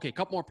 4.9. Okay, a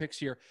couple more picks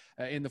here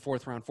in the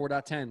 4th round,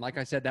 4.10. Like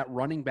I said, that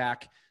running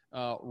back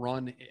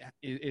run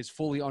is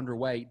fully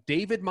underway.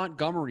 David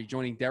Montgomery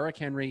joining Derrick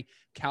Henry,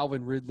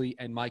 Calvin Ridley,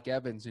 and Mike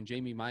Evans. And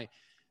Jamie,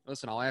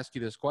 listen, I'll ask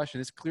you this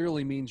question. This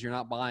clearly means you're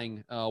not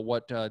buying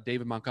what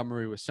David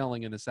Montgomery was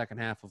selling in the second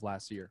half of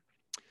last year.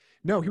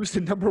 No, he was the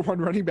number 1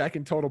 running back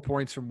in total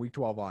points from week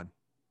 12 on.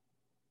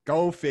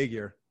 Go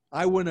figure.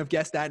 I wouldn't have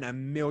guessed that in a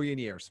million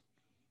years.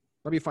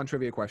 That'll be a fun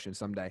trivia question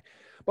someday.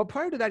 But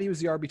prior to that, he was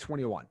the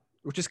RB21,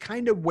 which is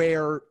kind of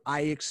where I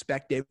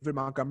expect David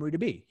Montgomery to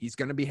be. He's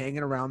going to be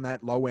hanging around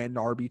that low-end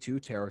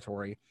RB2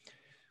 territory.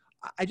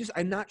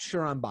 I'm not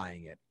sure I'm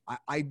buying it.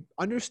 I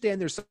understand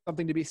there's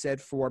something to be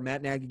said for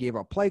Matt Nagy gave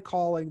up play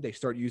calling. They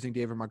start using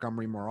David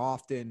Montgomery more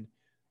often.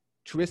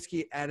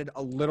 Trubisky added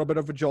a little bit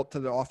of a jolt to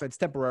the offense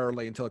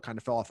temporarily until it kind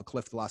of fell off a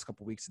cliff the last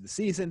couple of weeks of the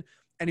season,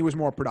 and he was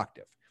more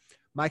productive.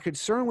 My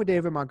concern with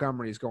David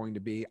Montgomery is going to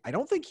be, I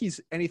don't think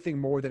he's anything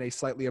more than a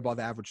slightly above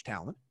average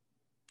talent.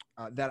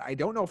 That I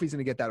don't know if he's going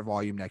to get that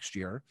volume next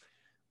year.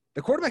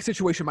 The quarterback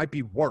situation might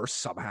be worse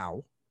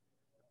somehow.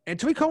 And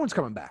Tariq Cohen's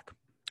coming back.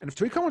 And if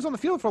Tariq Cohen's on the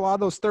field for a lot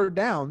of those third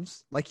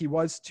downs, like he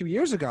was 2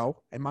 years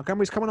ago, and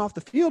Montgomery's coming off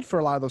the field for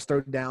a lot of those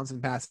third downs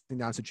and passing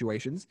down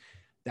situations,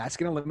 that's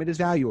going to limit his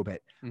value a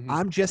bit. Mm-hmm.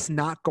 I'm just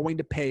not going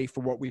to pay for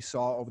what we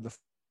saw over the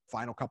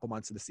final couple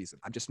months of the season.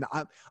 I'm just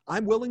not.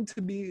 I'm willing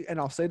to be, and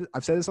I've said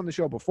this on the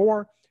show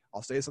before.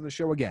 I'll say this on the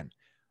show again.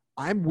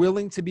 I'm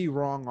willing to be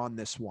wrong on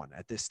this one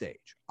at this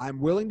stage. I'm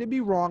willing to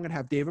be wrong and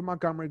have David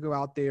Montgomery go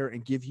out there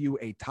and give you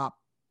a top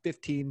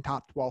 15,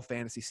 top 12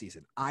 fantasy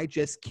season. I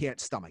just can't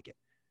stomach it.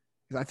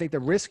 Because I think the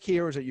risk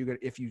here is that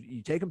if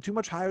you take him too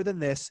much higher than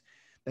this,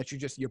 that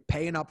you're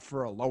paying up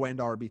for a low-end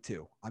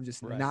RB2. I'm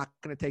just not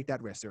going to take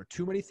that risk. There are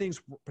too many things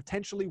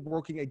potentially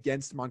working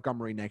against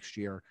Montgomery next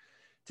year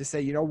to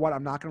say, you know what,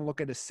 I'm not going to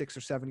look at a 6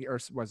 or 7 or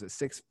was it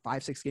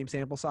 5-6 game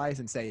sample size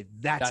and say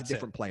that's a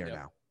different player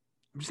now.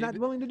 I'm just not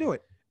willing to do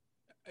it.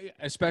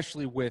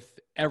 Especially with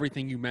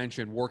everything you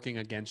mentioned working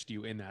against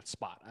you in that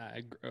spot.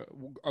 I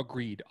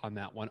agreed on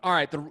that one. All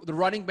right, the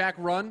running back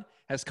run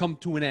has come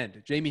to an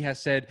end. Jamie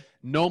has said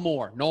no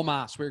more, no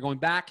mas. We're going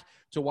back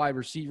to wide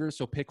receivers,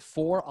 so pick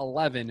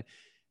 4-11,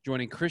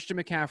 joining Christian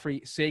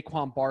McCaffrey,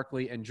 Saquon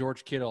Barkley, and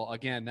George Kittle.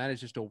 Again, that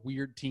is just a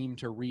weird team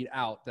to read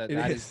out. That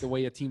is the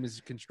way a team is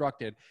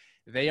constructed.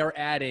 They are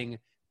adding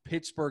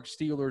Pittsburgh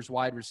Steelers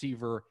wide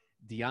receiver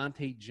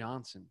Deontay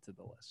Johnson to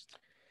the list.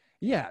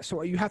 Yeah,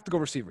 so you have to go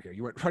receiver here.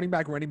 You went running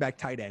back,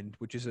 tight end,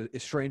 which is a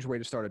strange way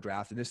to start a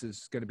draft, and this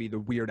is going to be the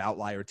weird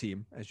outlier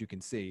team, as you can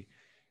see.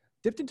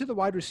 Dipped into the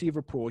wide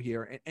receiver pool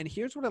here, and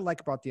here's what I like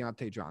about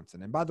Deontay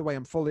Johnson. And by the way,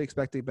 I'm fully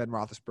expecting Ben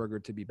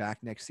Roethlisberger to be back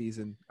next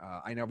season.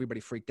 I know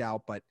everybody freaked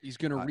out, but he's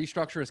going to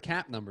restructure his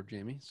cap number,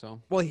 Jamie.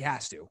 So well, he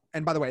has to.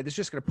 And by the way, this is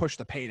just going to push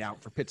the pain out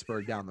for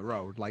Pittsburgh down the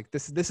road. Like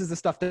this is the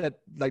stuff that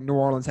like New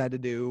Orleans had to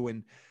do,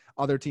 and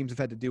other teams have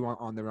had to do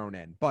on their own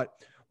end. But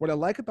what I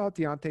like about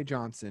Deontay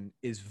Johnson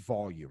is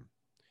volume.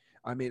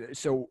 I mean,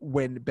 so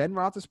when Ben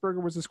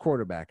Roethlisberger was his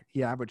quarterback,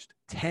 he averaged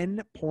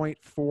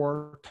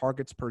 10.4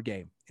 targets per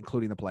game,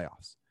 including the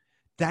playoffs.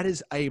 That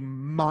is a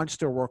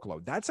monster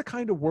workload. That's the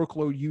kind of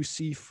workload you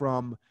see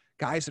from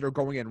guys that are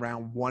going in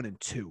round 1 and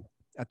 2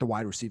 at the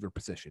wide receiver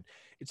position.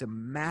 It's a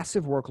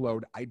massive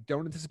workload. I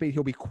don't anticipate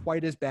he'll be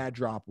quite as bad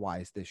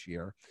drop-wise this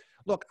year.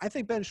 Look, I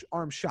think Ben's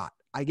arm's shot.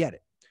 I get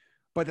it.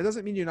 But that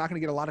doesn't mean you're not going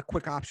to get a lot of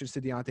quick options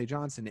to Deontay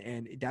Johnson.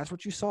 And that's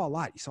what you saw a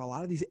lot. You saw a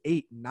lot of these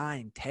 8,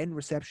 9, 10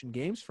 reception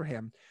games for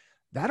him.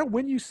 That'll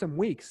win you some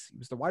weeks. He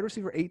was the wide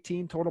receiver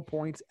 18 total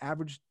points.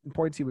 Average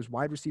points, he was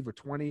wide receiver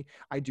 20.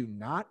 I do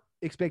not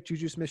expect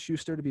Juju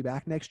Smith-Schuster to be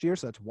back next year,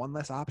 so that's one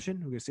less option.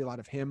 We're going to see a lot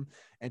of him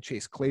and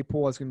Chase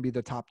Claypool is going to be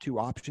the top 2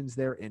 options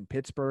there in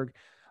Pittsburgh.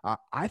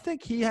 I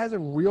think he has a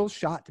real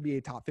shot to be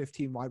a top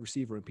 15 wide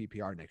receiver in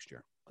PPR next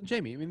year.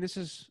 Jamie, I mean, this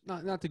is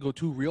not to go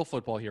too real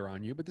football here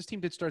on you, but this team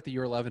did start the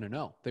year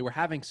 11-0. They were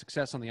having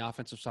success on the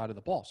offensive side of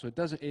the ball. So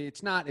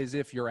it's not as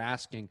if you're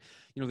asking,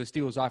 the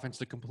Steelers offense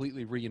to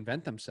completely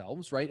reinvent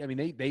themselves, right? I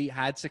mean, they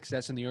had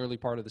success in the early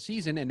part of the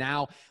season. And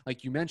now,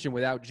 like you mentioned,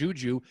 without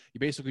Juju, you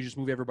basically just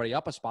move everybody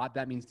up a spot.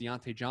 That means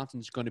Deontay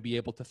Johnson's going to be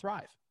able to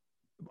thrive.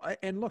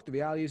 And look, the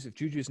reality is if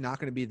Juju is not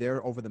going to be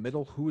there over the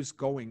middle, who is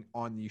going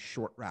on these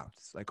short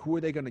routes? Like, who are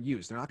they going to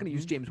use? They're not going to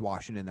use James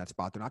Washington in that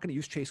spot. They're not going to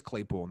use Chase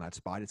Claypool in that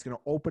spot. It's going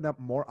to open up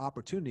more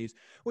opportunities.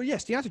 Well,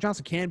 yes, Deontay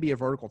Johnson can be a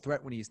vertical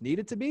threat when he's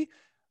needed to be,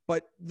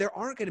 but there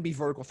aren't going to be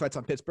vertical threats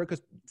on Pittsburgh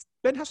because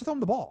Ben has to throw him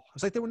the ball.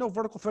 It's like there were no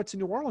vertical threats in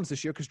New Orleans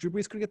this year because Drew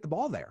Brees couldn't get the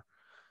ball there.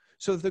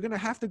 So if they're going to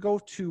have to go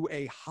to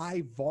a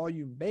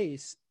high-volume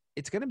base,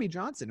 it's going to be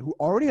Johnson, who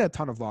already had a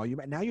ton of volume,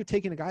 and now you're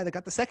taking a guy that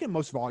got the second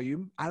most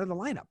volume out of the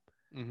lineup.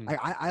 Mm-hmm.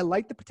 I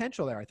like the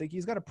potential there. I think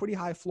he's got a pretty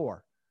high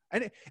floor.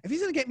 And if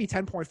he's going to get me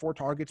 10.4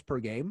 targets per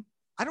game,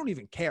 I don't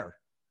even care.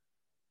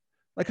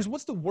 Like, because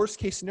what's the worst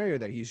case scenario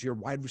there? He's your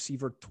wide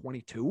receiver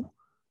 22?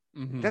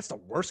 Mm-hmm. That's the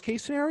worst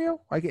case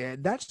scenario?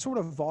 Like, that sort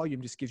of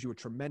volume just gives you a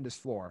tremendous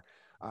floor.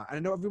 And I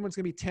know everyone's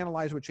going to be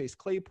tantalized with Chase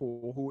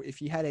Claypool, who, if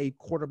he had a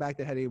quarterback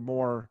that had a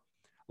more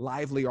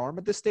lively arm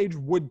at this stage,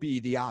 would be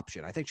the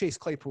option. I think Chase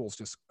Claypool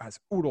just has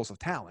oodles of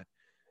talent.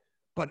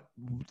 But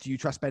do you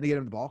trust Ben to get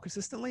him the ball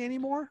consistently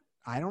anymore?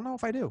 I don't know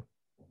if I do.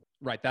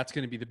 Right. That's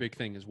going to be the big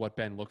thing is what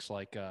Ben looks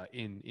like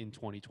in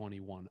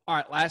 2021. All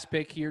right. Last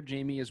pick here,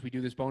 Jamie, as we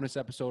do this bonus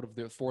episode of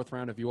the 4th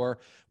round of your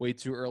way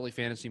too early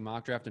fantasy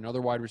mock draft,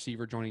 another wide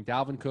receiver joining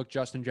Dalvin Cook,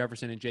 Justin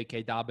Jefferson, and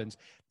J.K. Dobbins,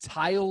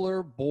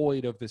 Tyler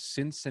Boyd of the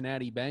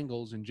Cincinnati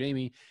Bengals. And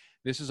Jamie,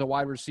 this is a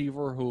wide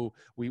receiver who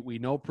we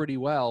know pretty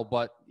well,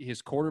 but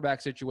his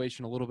quarterback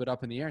situation a little bit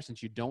up in the air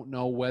since you don't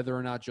know whether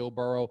or not Joe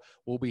Burrow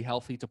will be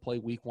healthy to play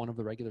week 1 of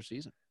the regular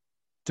season.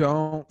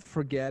 Don't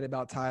forget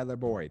about Tyler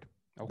Boyd.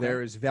 Okay.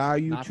 There is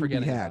value to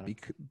be had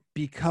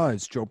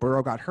because Joe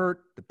Burrow got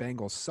hurt, the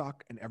Bengals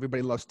suck, and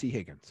everybody loves T.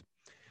 Higgins.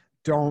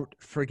 Don't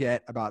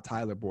forget about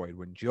Tyler Boyd.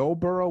 When Joe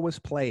Burrow was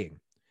playing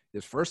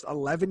his first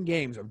 11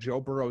 games of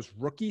Joe Burrow's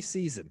rookie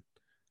season,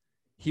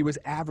 he was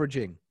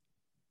averaging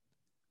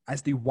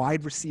as the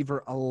wide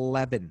receiver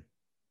 11.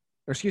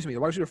 Or excuse me,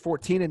 the wide receiver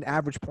 14 in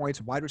average points,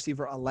 wide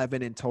receiver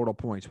 11 in total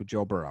points with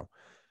Joe Burrow.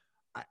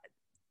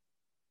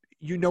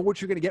 You know what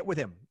you're going to get with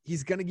him.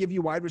 He's going to give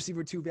you wide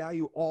receiver 2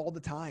 value all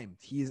the time.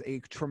 He's a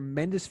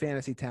tremendous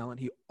fantasy talent.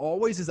 He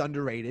always is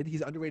underrated.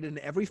 He's underrated in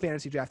every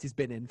fantasy draft he's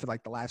been in for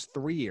like the last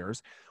 3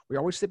 years. We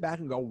always sit back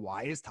and go,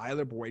 why is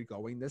Tyler Boyd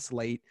going this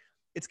late?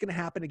 It's going to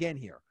happen again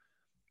here.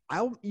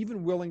 I'm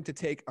even willing to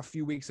take a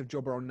few weeks of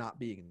Joe Burrow not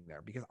being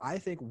there because I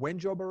think when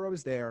Joe Burrow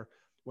is there,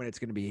 when it's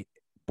going to be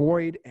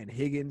Boyd and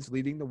Higgins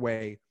leading the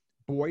way,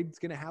 Boyd's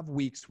going to have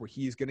weeks where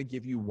he's going to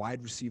give you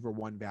wide receiver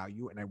 1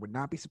 value, and I would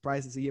not be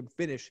surprised to see him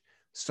finish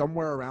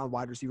somewhere around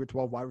wide receiver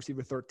 12, wide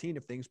receiver 13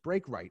 if things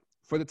break right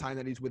for the time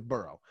that he's with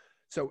Burrow.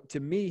 So to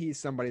me, he's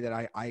somebody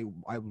that I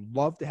would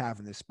love to have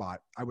in this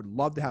spot. I would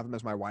love to have him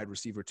as my wide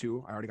receiver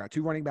 2. I already got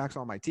 2 running backs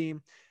on my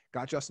team.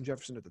 Got Justin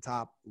Jefferson at the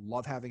top.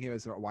 Love having him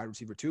as a wide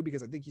receiver 2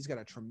 because I think he's got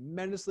a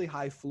tremendously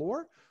high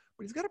floor,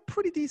 but he's got a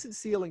pretty decent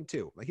ceiling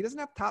too. Like, he doesn't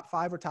have top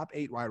 5 or top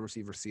 8 wide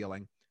receiver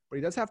ceiling, but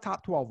he does have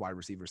top 12 wide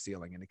receiver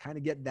ceiling. And to kind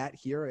of get that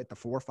here at the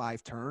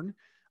 4-5 turn,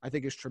 I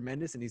think is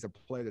tremendous. And he's a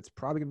player that's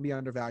probably going to be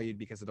undervalued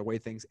because of the way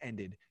things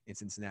ended in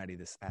Cincinnati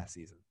this past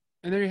season.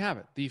 And there you have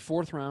it. The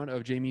 4th round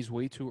of Jamie's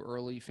way too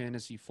early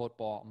fantasy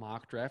football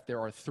mock draft. There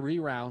are 3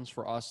 rounds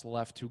for us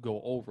left to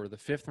go over. The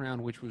 5th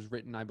round, which was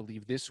written, I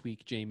believe, this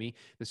week, Jamie.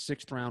 The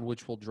 6th round,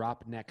 which will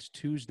drop next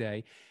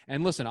Tuesday.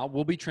 And listen,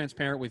 we'll be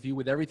transparent with you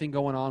with everything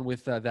going on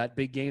with that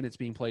big game that's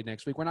being played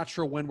next week. We're not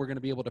sure when we're going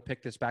to be able to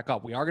pick this back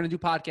up. We are going to do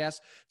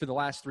podcasts for the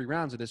last 3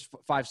 rounds of this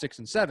 5, 6,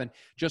 and 7,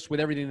 just with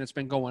everything that's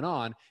been going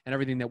on and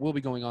everything that will be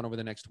going on over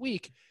the next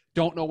week.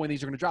 Don't know when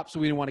these are going to drop, so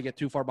we didn't want to get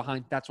too far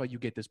behind. That's why you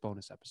get this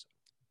bonus episode.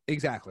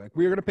 Exactly. Like,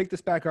 we're going to pick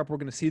this back up. We're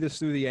going to see this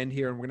through the end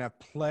here, and we're going to have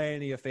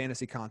plenty of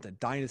fantasy content,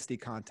 dynasty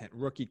content,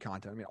 rookie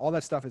content. I mean, all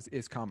that stuff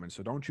is coming,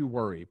 so don't you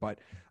worry. But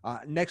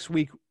next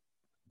week,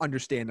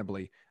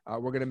 understandably,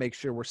 we're going to make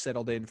sure we're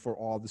settled in for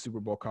all the Super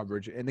Bowl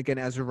coverage. And again,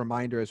 as a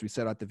reminder, as we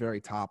said at the very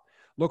top,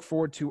 look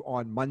forward to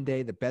on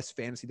Monday the best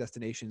fantasy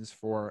destinations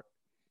for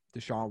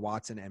Deshaun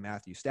Watson and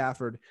Matthew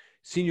Stafford,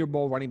 Senior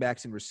Bowl running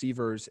backs and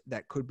receivers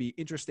that could be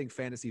interesting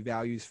fantasy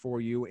values for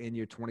you in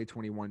your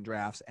 2021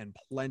 drafts, and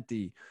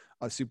plenty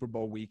of Super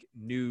Bowl week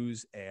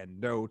news and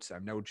notes. I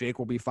know Jake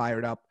will be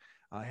fired up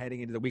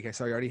heading into the week. I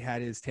saw he already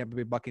had his Tampa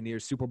Bay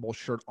Buccaneers Super Bowl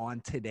shirt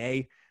on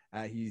today.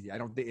 I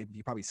don't think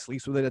he probably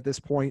sleeps with it at this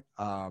point.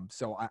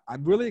 So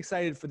I'm really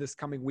excited for this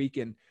coming week,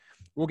 and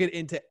we'll get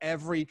into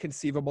every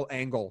conceivable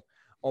angle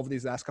over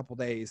these last couple of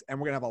days, and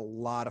we're going to have a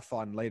lot of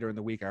fun later in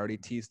the week. I already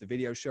teased the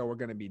video show we're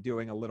going to be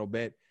doing a little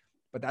bit,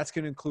 but that's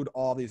going to include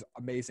all these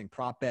amazing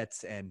prop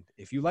bets. And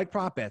if you like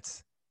prop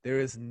bets,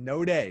 there is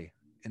no day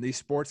in the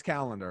sports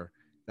calendar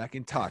that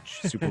can touch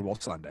Super Bowl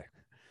Sunday.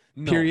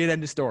 No. Period.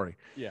 End of story.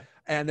 Yeah.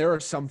 And there are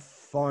some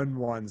fun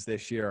ones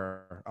this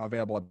year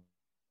available at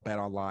Bet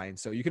Online.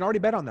 So you can already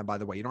bet on them, by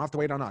the way. You don't have to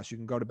wait on us. You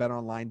can go to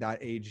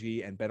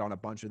betonline.ag and bet on a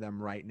bunch of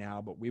them right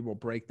now, but we will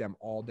break them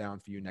all down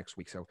for you next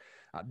week. So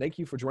thank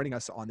you for joining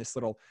us on this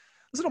little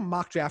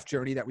mock draft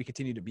journey that we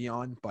continue to be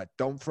on, but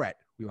don't fret.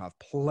 We will have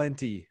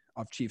plenty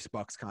of Chiefs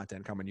Bucks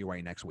content coming your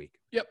way next week.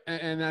 Yep,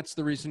 and that's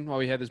the reason why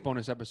we had this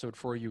bonus episode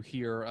for you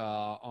here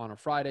on a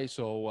Friday.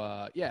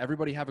 So,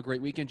 everybody have a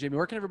great weekend. Jamie,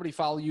 where can everybody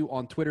follow you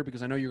on Twitter?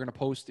 Because I know you're going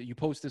to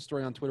post this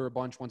story on Twitter a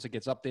bunch once it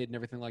gets updated and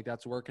everything like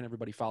that. So where can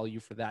everybody follow you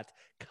for that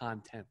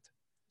content?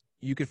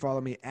 You can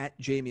follow me at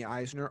Jamie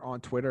Eisner on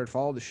Twitter, and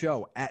follow the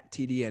show at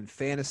TDN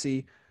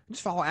Fantasy.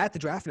 Just follow at the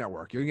Draft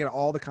Network. You're going to get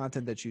all the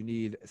content that you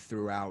need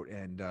throughout.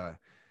 And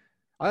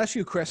I'll ask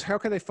you, Chris, how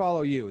can they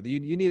follow you?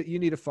 You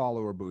need a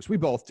follower boost. We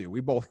both do.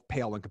 We both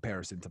pale in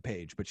comparison to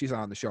Paige, but she's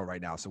not on the show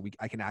right now, so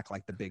I can act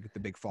like the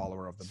big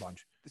follower of the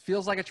bunch. It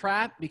feels like a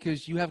trap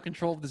because you have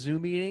control of the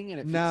Zoom meeting, and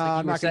it feels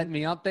like you were setting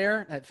me up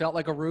there. It felt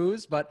like a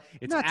ruse, but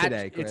it's not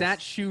today, Chris. It's at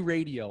Shoe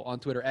Radio on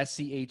Twitter.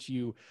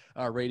 SCHU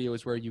Radio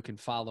is where you can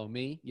follow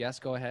me. Yes,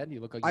 go ahead. You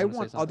look like you want to say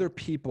something. Other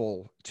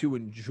people to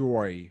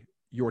enjoy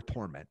your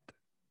torment.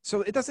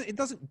 So it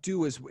doesn't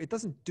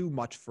do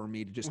much for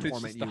me to just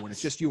torment you when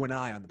it's just you and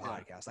I on the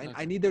podcast. Okay.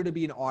 I need there to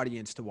be an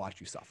audience to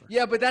watch you suffer.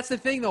 Yeah, but that's the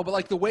thing though. But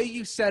like the way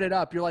you set it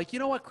up, you're like, you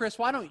know what, Chris?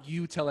 Why don't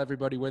you tell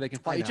everybody where they can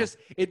find it?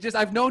 Just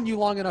I've known you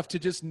long enough to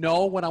just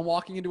know when I'm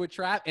walking into a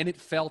trap, and it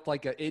felt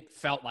like a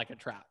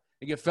trap.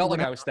 Like it felt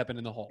like I was stepping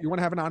in the hole. You want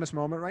to have an honest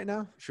moment right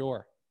now?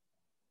 Sure.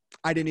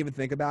 I didn't even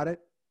think about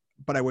it,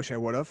 but I wish I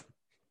would have,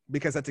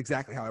 because that's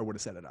exactly how I would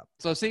have set it up.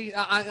 So see,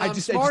 I'm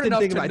smart enough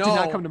to know. It did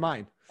not come to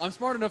mind. I'm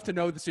smart enough to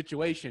know the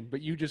situation,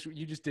 but you just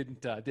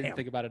didn't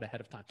think about it ahead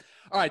of time.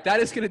 All right,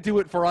 that is going to do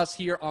it for us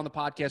here on the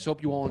podcast.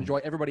 Hope you all enjoy.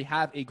 Everybody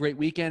have a great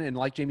weekend, and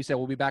like Jamie said,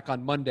 we'll be back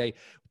on Monday,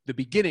 the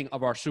beginning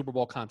of our Super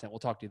Bowl content. We'll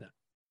talk to you then.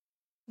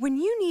 When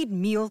you need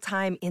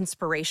mealtime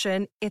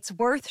inspiration, it's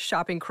worth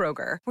shopping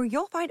Kroger, where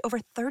you'll find over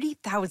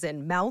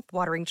 30,000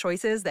 mouth-watering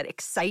choices that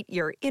excite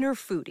your inner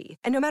foodie.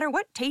 And no matter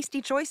what tasty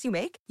choice you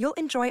make, you'll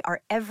enjoy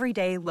our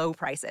everyday low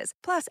prices,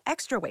 plus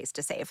extra ways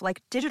to save,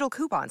 like digital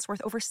coupons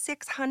worth over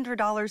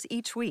 $600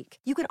 each week.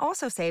 You can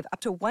also save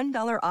up to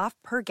 $1 off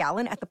per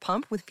gallon at the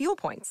pump with fuel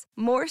points.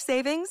 More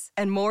savings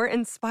and more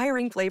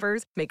inspiring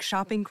flavors make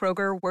shopping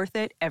Kroger worth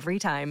it every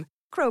time.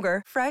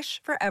 Kroger,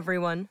 fresh for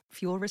everyone.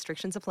 Fuel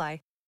restrictions apply.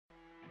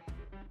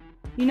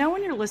 You know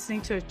when you're listening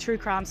to a true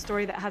crime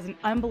story that has an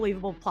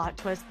unbelievable plot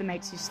twist that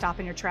makes you stop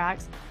in your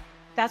tracks?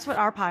 That's what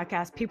our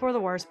podcast, People Are the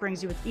Worst,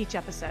 brings you with each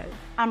episode.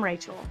 I'm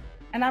Rachel.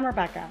 And I'm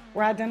Rebecca.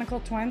 We're identical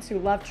twins who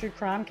love true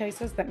crime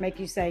cases that make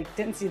you say,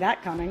 didn't see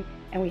that coming,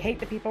 and we hate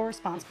the people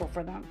responsible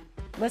for them.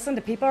 Listen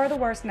to People Are the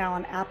Worst now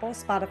on Apple,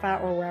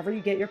 Spotify, or wherever you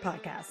get your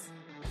podcasts.